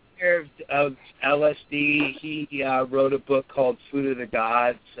McKenna. Of LSD. He wrote a book called Food of the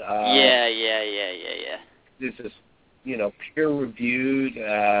Gods. Yeah. This is, peer-reviewed.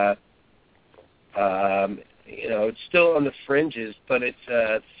 It's still on the fringes, but it's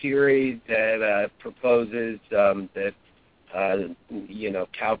a theory that proposes that,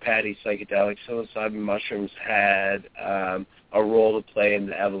 cow patty psychedelic psilocybin mushrooms had a role to play in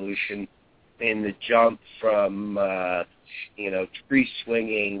the evolution, in the jump from,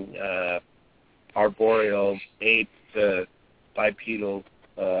 tree-swinging arboreal ape to bipedal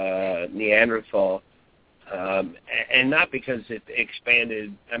Neanderthal. And not because it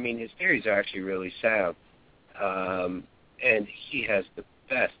expanded. I mean, his theories are actually really sound. And he has the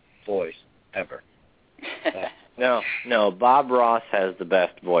best voice ever. No, Bob Ross has the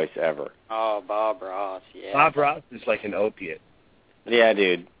best voice ever. Oh, Bob Ross, yeah. Bob Ross is like an opiate. Yeah,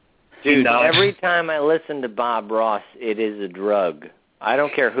 dude. Every time I listen to Bob Ross, it is a drug. I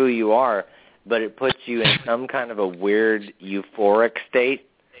don't care who you are, but it puts you in some kind of a weird euphoric state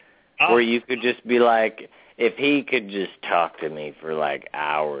where you could just be like, if he could just talk to me for like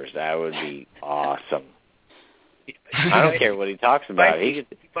hours, that would be awesome. I don't care what he talks about. I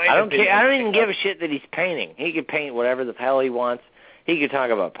don't care. I don't even give a shit that he's painting. He could paint whatever the hell he wants. He could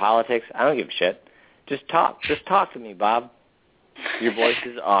talk about politics. I don't give a shit. Just talk. Just talk to me, Bob. Your voice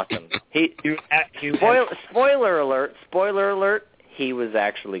is awesome. Spoiler alert, he was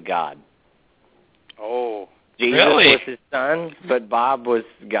actually God. Oh. Jesus was his son, but Bob was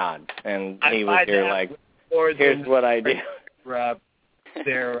God. And he was here like, here's what I do.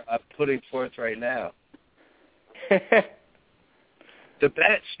 They're putting forth right now.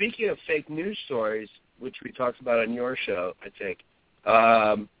 Speaking of fake news stories, which we talked about on your show, I think.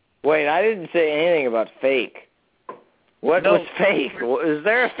 Wait, I didn't say anything about fake. What was fake? Is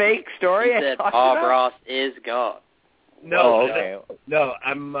there a fake story? He said Bob Ross is God. No,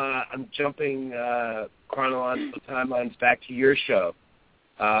 I'm jumping chronological timelines back to your show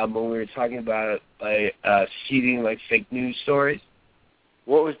when we were talking about seeding like fake news stories.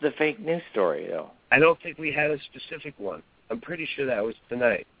 What was the fake news story, though? I don't think we had a specific one. I'm pretty sure that was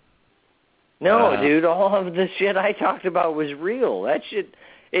tonight. No, dude, all of the shit I talked about was real. That shit,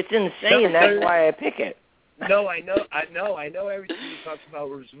 it's insane. That's why I pick it. No, I know everything you talked about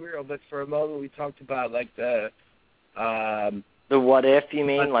was real, but for a moment we talked about like the what if, you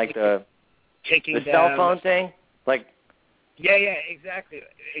mean, like the cell phone thing? Like Yeah, exactly.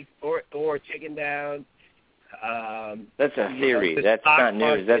 Or taking down that's a theory. That's not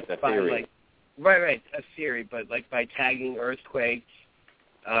news, that's a theory. Right, a theory, but like by tagging earthquakes,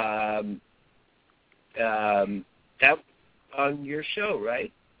 that on your show,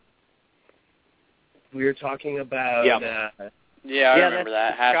 right? We were talking about. I remember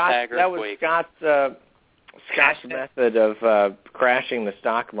that. Hashtag earthquake. That was Scott's method of crashing the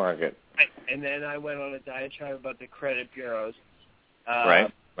stock market. Right. And then I went on a diatribe about the credit bureaus.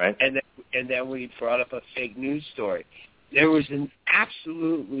 Right. And then we brought up a fake news story. There was an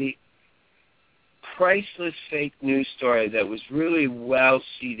absolutely priceless fake news story that was really well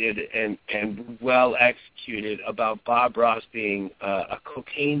seeded and well executed about Bob Ross being a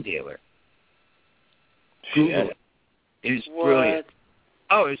cocaine dealer. Google it. It was brilliant.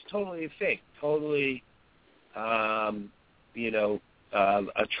 Oh, it was totally fake. Totally, a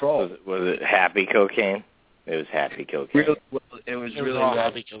troll. Was it happy cocaine? It was happy cocaine. It was all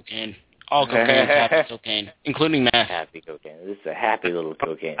happy cocaine. All cocaine is happy cocaine, including meth. Happy cocaine. This is a happy little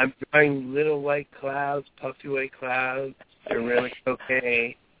cocaine. I'm drawing little white clouds, puffy white clouds. They're really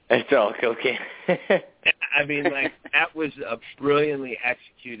cocaine. It's all cocaine. I mean, like, that was a brilliantly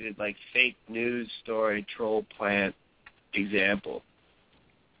executed, like, fake news story, troll plant example.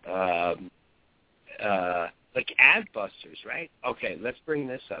 Like Adbusters, right? Okay, let's bring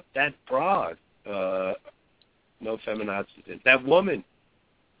this up. That broad, no feminazis, that woman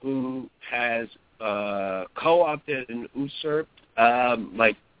who has co-opted and usurped,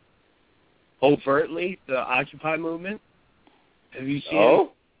 like, overtly the Occupy movement. Have you seen it?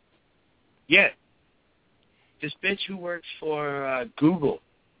 Yeah. This bitch who works for Google,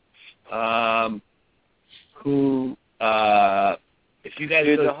 who If you guys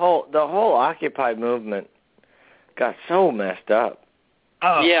Dude, the whole Occupy movement got so messed up.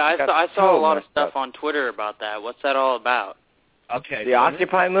 Oh, yeah, I saw a lot of stuff up on Twitter about that. What's that all about? Okay. The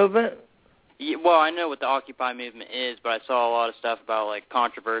Occupy movement? Yeah, well, I know what the Occupy movement is, but I saw a lot of stuff about, like,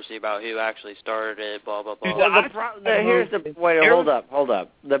 controversy about who actually started it, blah, blah, blah. Well, here's the... Wait, hold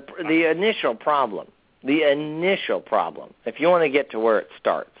up. The initial problem, if you want to get to where it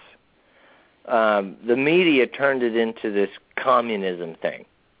starts, the media turned it into this communism thing,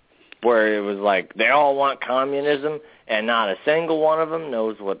 where it was like, they all want communism, and not a single one of them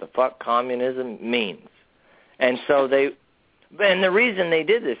knows what the fuck communism means. And so and the reason they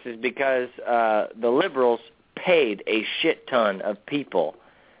did this is because the liberals paid a shit ton of people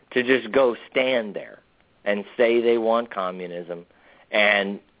to just go stand there and say they want communism.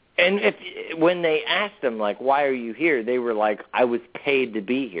 And when they asked them, like, why are you here? They were like, I was paid to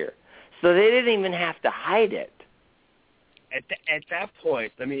be here. So they didn't even have to hide it. At that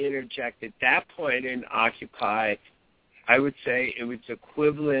point, let me interject, at that point in Occupy, I would say it was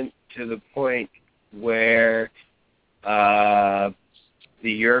equivalent to the point where the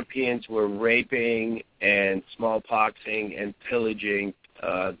Europeans were raping and smallpoxing and pillaging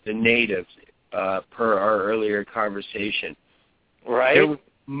the natives, per our earlier conversation. Right.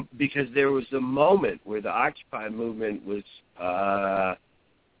 Because there was a moment where the Occupy movement was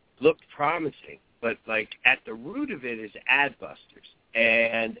looked promising, but like at the root of it is Adbusters,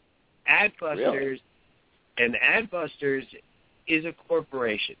 and Adbusters is a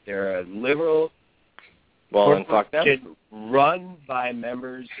corporation. They're a liberal corporation run by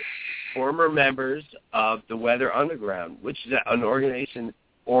former members of the Weather Underground, which is an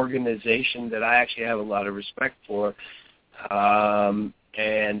organization that I actually have a lot of respect for, and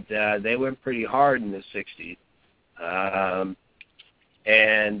they went pretty hard in the 60s.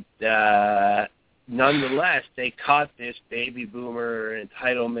 Nonetheless, they caught this baby boomer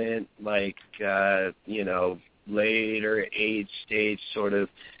entitlement, like, later age stage sort of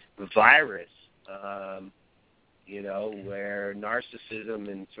virus, where narcissism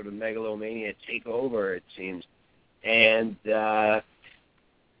and sort of megalomania take over, it seems. And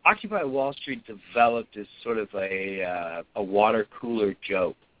Occupy Wall Street developed as sort of a water cooler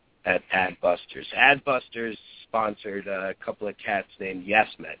joke at Adbusters. Adbusters sponsored a couple of cats named Yes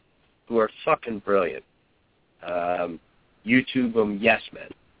Men, who are fucking brilliant. YouTube them, Yes Men.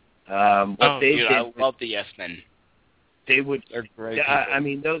 I love the Yes Men. They're great. I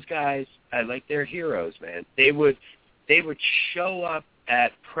mean, those guys, they're heroes, man. They would show up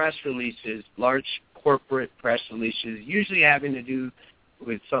at press releases, large corporate press releases, usually having to do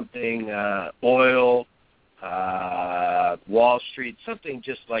with something oil, Wall Street, something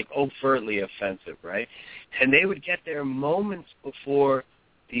just like overtly offensive, right? And they would get there moments before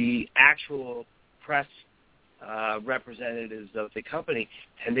the actual press representatives of the company,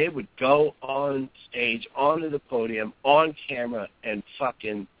 and they would go on stage, onto the podium, on camera, and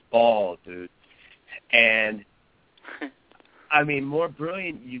fucking bawl, dude. And, I mean, more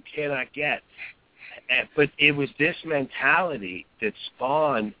brilliant you cannot get. But it was this mentality that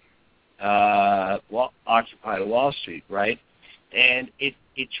spawned Occupy Wall Street, right? And it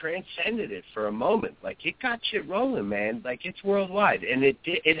transcended it for a moment. Like, it got shit rolling, man. Like, it's worldwide. And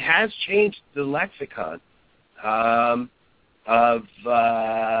it has changed the lexicon of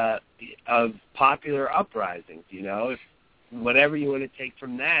popular uprisings, If whatever you want to take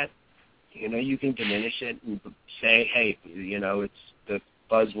from that, you can diminish it and say, hey, it's the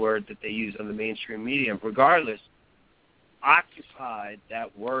buzzword that they use on the mainstream media. Regardless, occupied,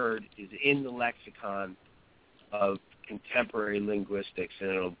 that word is in the lexicon of contemporary linguistics,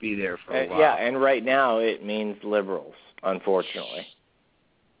 and it'll be there for a while. Yeah, and right now it means liberals, unfortunately.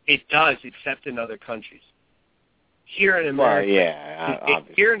 It does, except in other countries. Here in America,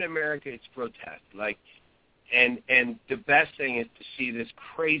 here in America, it's grotesque. Like, and the best thing is to see this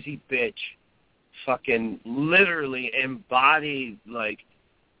crazy bitch, fucking literally embody like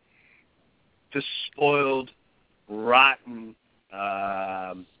the spoiled, rotten,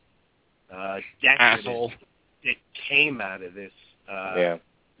 asshole that came out of this. That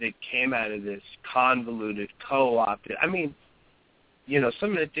came out of this convoluted, co-opted. I mean,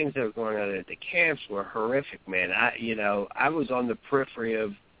 some of the things that were going on at the camps were horrific, man. I was on the periphery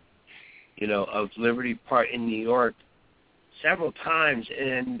of Liberty Park in New York several times,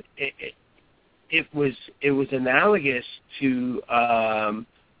 and it was analogous to a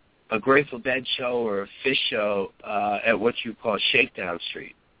Grateful Dead show or a Fish show at what you call Shakedown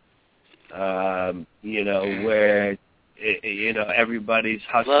Street. Where everybody's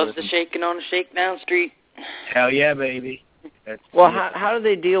hustling. Loves the shaking on a Shakedown Street. Hell yeah, baby. Well, how do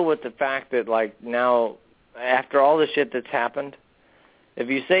they deal with the fact that, like, now, after all the shit that's happened, If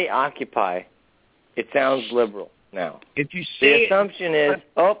you say Occupy, it sounds liberal now. If you The say assumption is,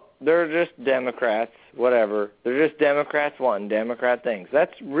 they're just Democrats, whatever. They're just Democrats wanting Democrat things.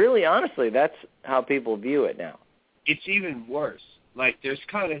 That's really, honestly, that's how people view it now. it's even worse. Like, there's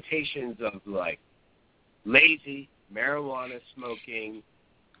connotations of, like, lazy, marijuana smoking,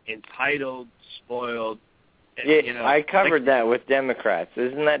 entitled, spoiled. Yeah, you know, I covered that with Democrats.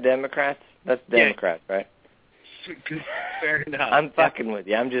 Isn't that Democrats? That's Democrats, right? Fair enough. I'm fucking with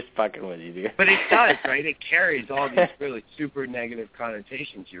you. I'm just fucking with you, dude. But it does, right? It carries all these really super negative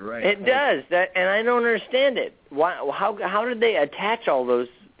connotations. You're right. It does. And I don't understand it. Why? How did they attach all those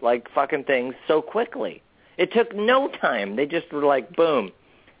like fucking things so quickly? It took no time. They just were like, boom.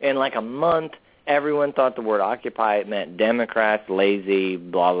 In like a month, everyone thought the word Occupy meant Democrats, lazy,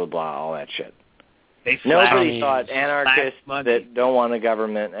 blah, blah, blah, all that shit. Nobody thought anarchists that don't want a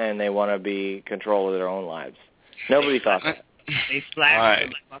government and they want to be in control of their own lives. Nobody thought that. They flashed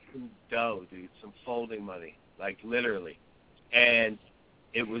some fucking dough, dude, some folding money, like literally. And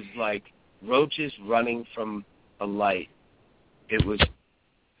it was like roaches running from a light. It was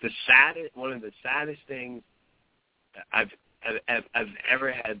one of the saddest things I've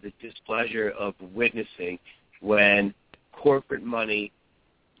ever had the displeasure of witnessing when corporate money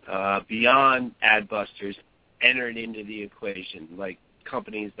beyond Adbusters entered into the equation. Like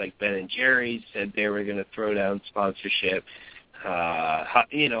companies like Ben & Jerry's said they were going to throw down sponsorship.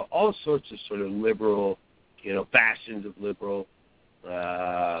 All sorts of sort of liberal, bastions of liberal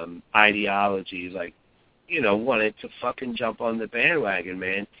ideology, like, wanted to fucking jump on the bandwagon,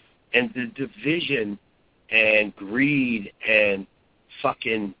 man. And the division and greed and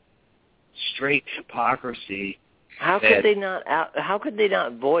fucking straight hypocrisy. How could they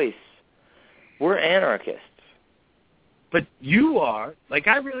not voice? We're anarchists. But you are. Like,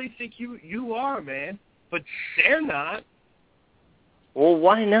 I really think you are, man. But they're not. Well,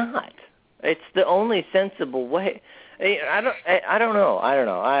 why not? It's the only sensible way. I don't know.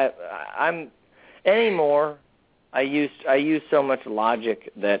 I'm anymore. I use so much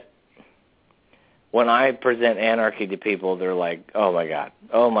logic that when I present anarchy to people, they're like, "Oh my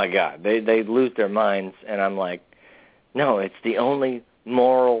god!" They lose their minds, and I'm like, "No, it's the only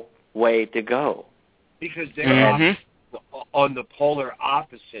moral way to go." Because they're on the polar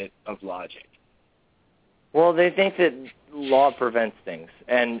opposite of logic. Well, they think that law prevents things,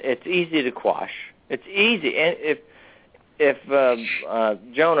 and it's easy to quash. It's easy. And if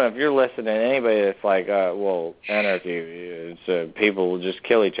Jonah, if you're listening, anybody that's like, anarchy, it's people will just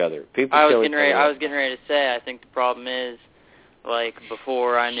kill each other. I was getting ready to say, I think the problem is, like,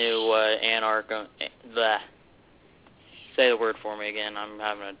 before I knew what say the word for me again. I'm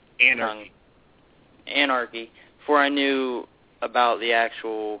having a anarchy. Before I knew about the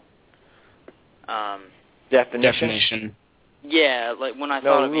actual definition. Yeah, like when I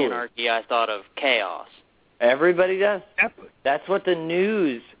thought of anarchy, I thought of chaos. Everybody does. That's what the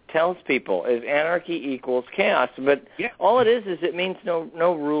news tells people, is anarchy equals chaos. But all it is it means no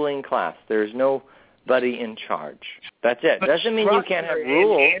ruling class. There's nobody in charge. That's it. But doesn't mean you can't have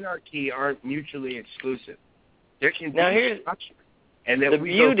rules. And anarchy aren't mutually exclusive. There can now be here's structure. And then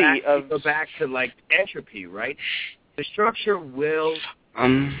we go back to like entropy, right? The structure will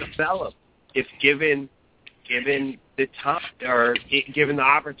develop if given the time or given the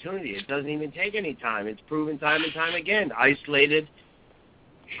opportunity. It doesn't even take any time. It's proven time and time again. Isolated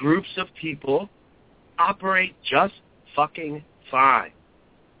groups of people operate just fucking fine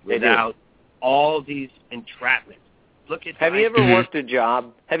without all these entrapments. Look at. Have you ever worked a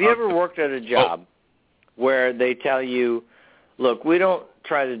job? Have you ever worked at a job where they tell you, look, we don't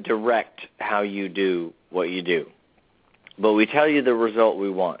try to direct how you do what you do, but we tell you the result we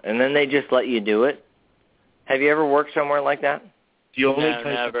want, and then they just let you do it? Have you ever worked somewhere like that? The only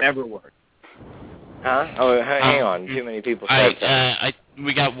place I've ever worked. Huh? Oh, hang on. Too many people said something.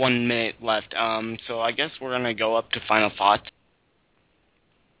 We got 1 minute left, so I guess we're going to go up to final thoughts.